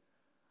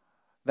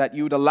that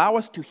you would allow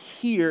us to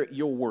hear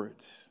your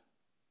words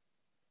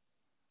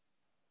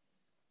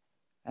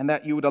and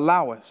that you would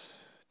allow us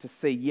to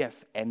say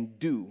yes and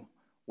do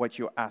what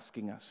you're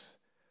asking us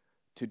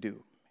to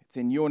do. It's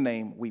in your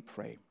name we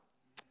pray.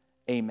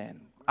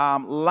 Amen.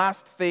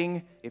 Last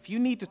thing, if you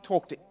need to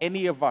talk to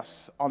any of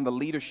us on the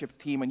leadership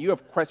team and you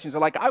have questions,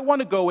 like, I want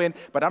to go in,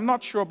 but I'm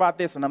not sure about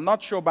this and I'm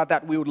not sure about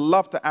that, we would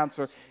love to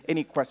answer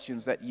any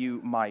questions that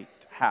you might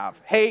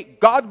have. Hey,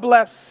 God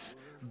bless,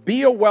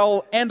 be a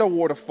well and a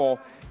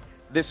waterfall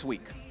this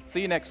week.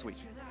 See you next week.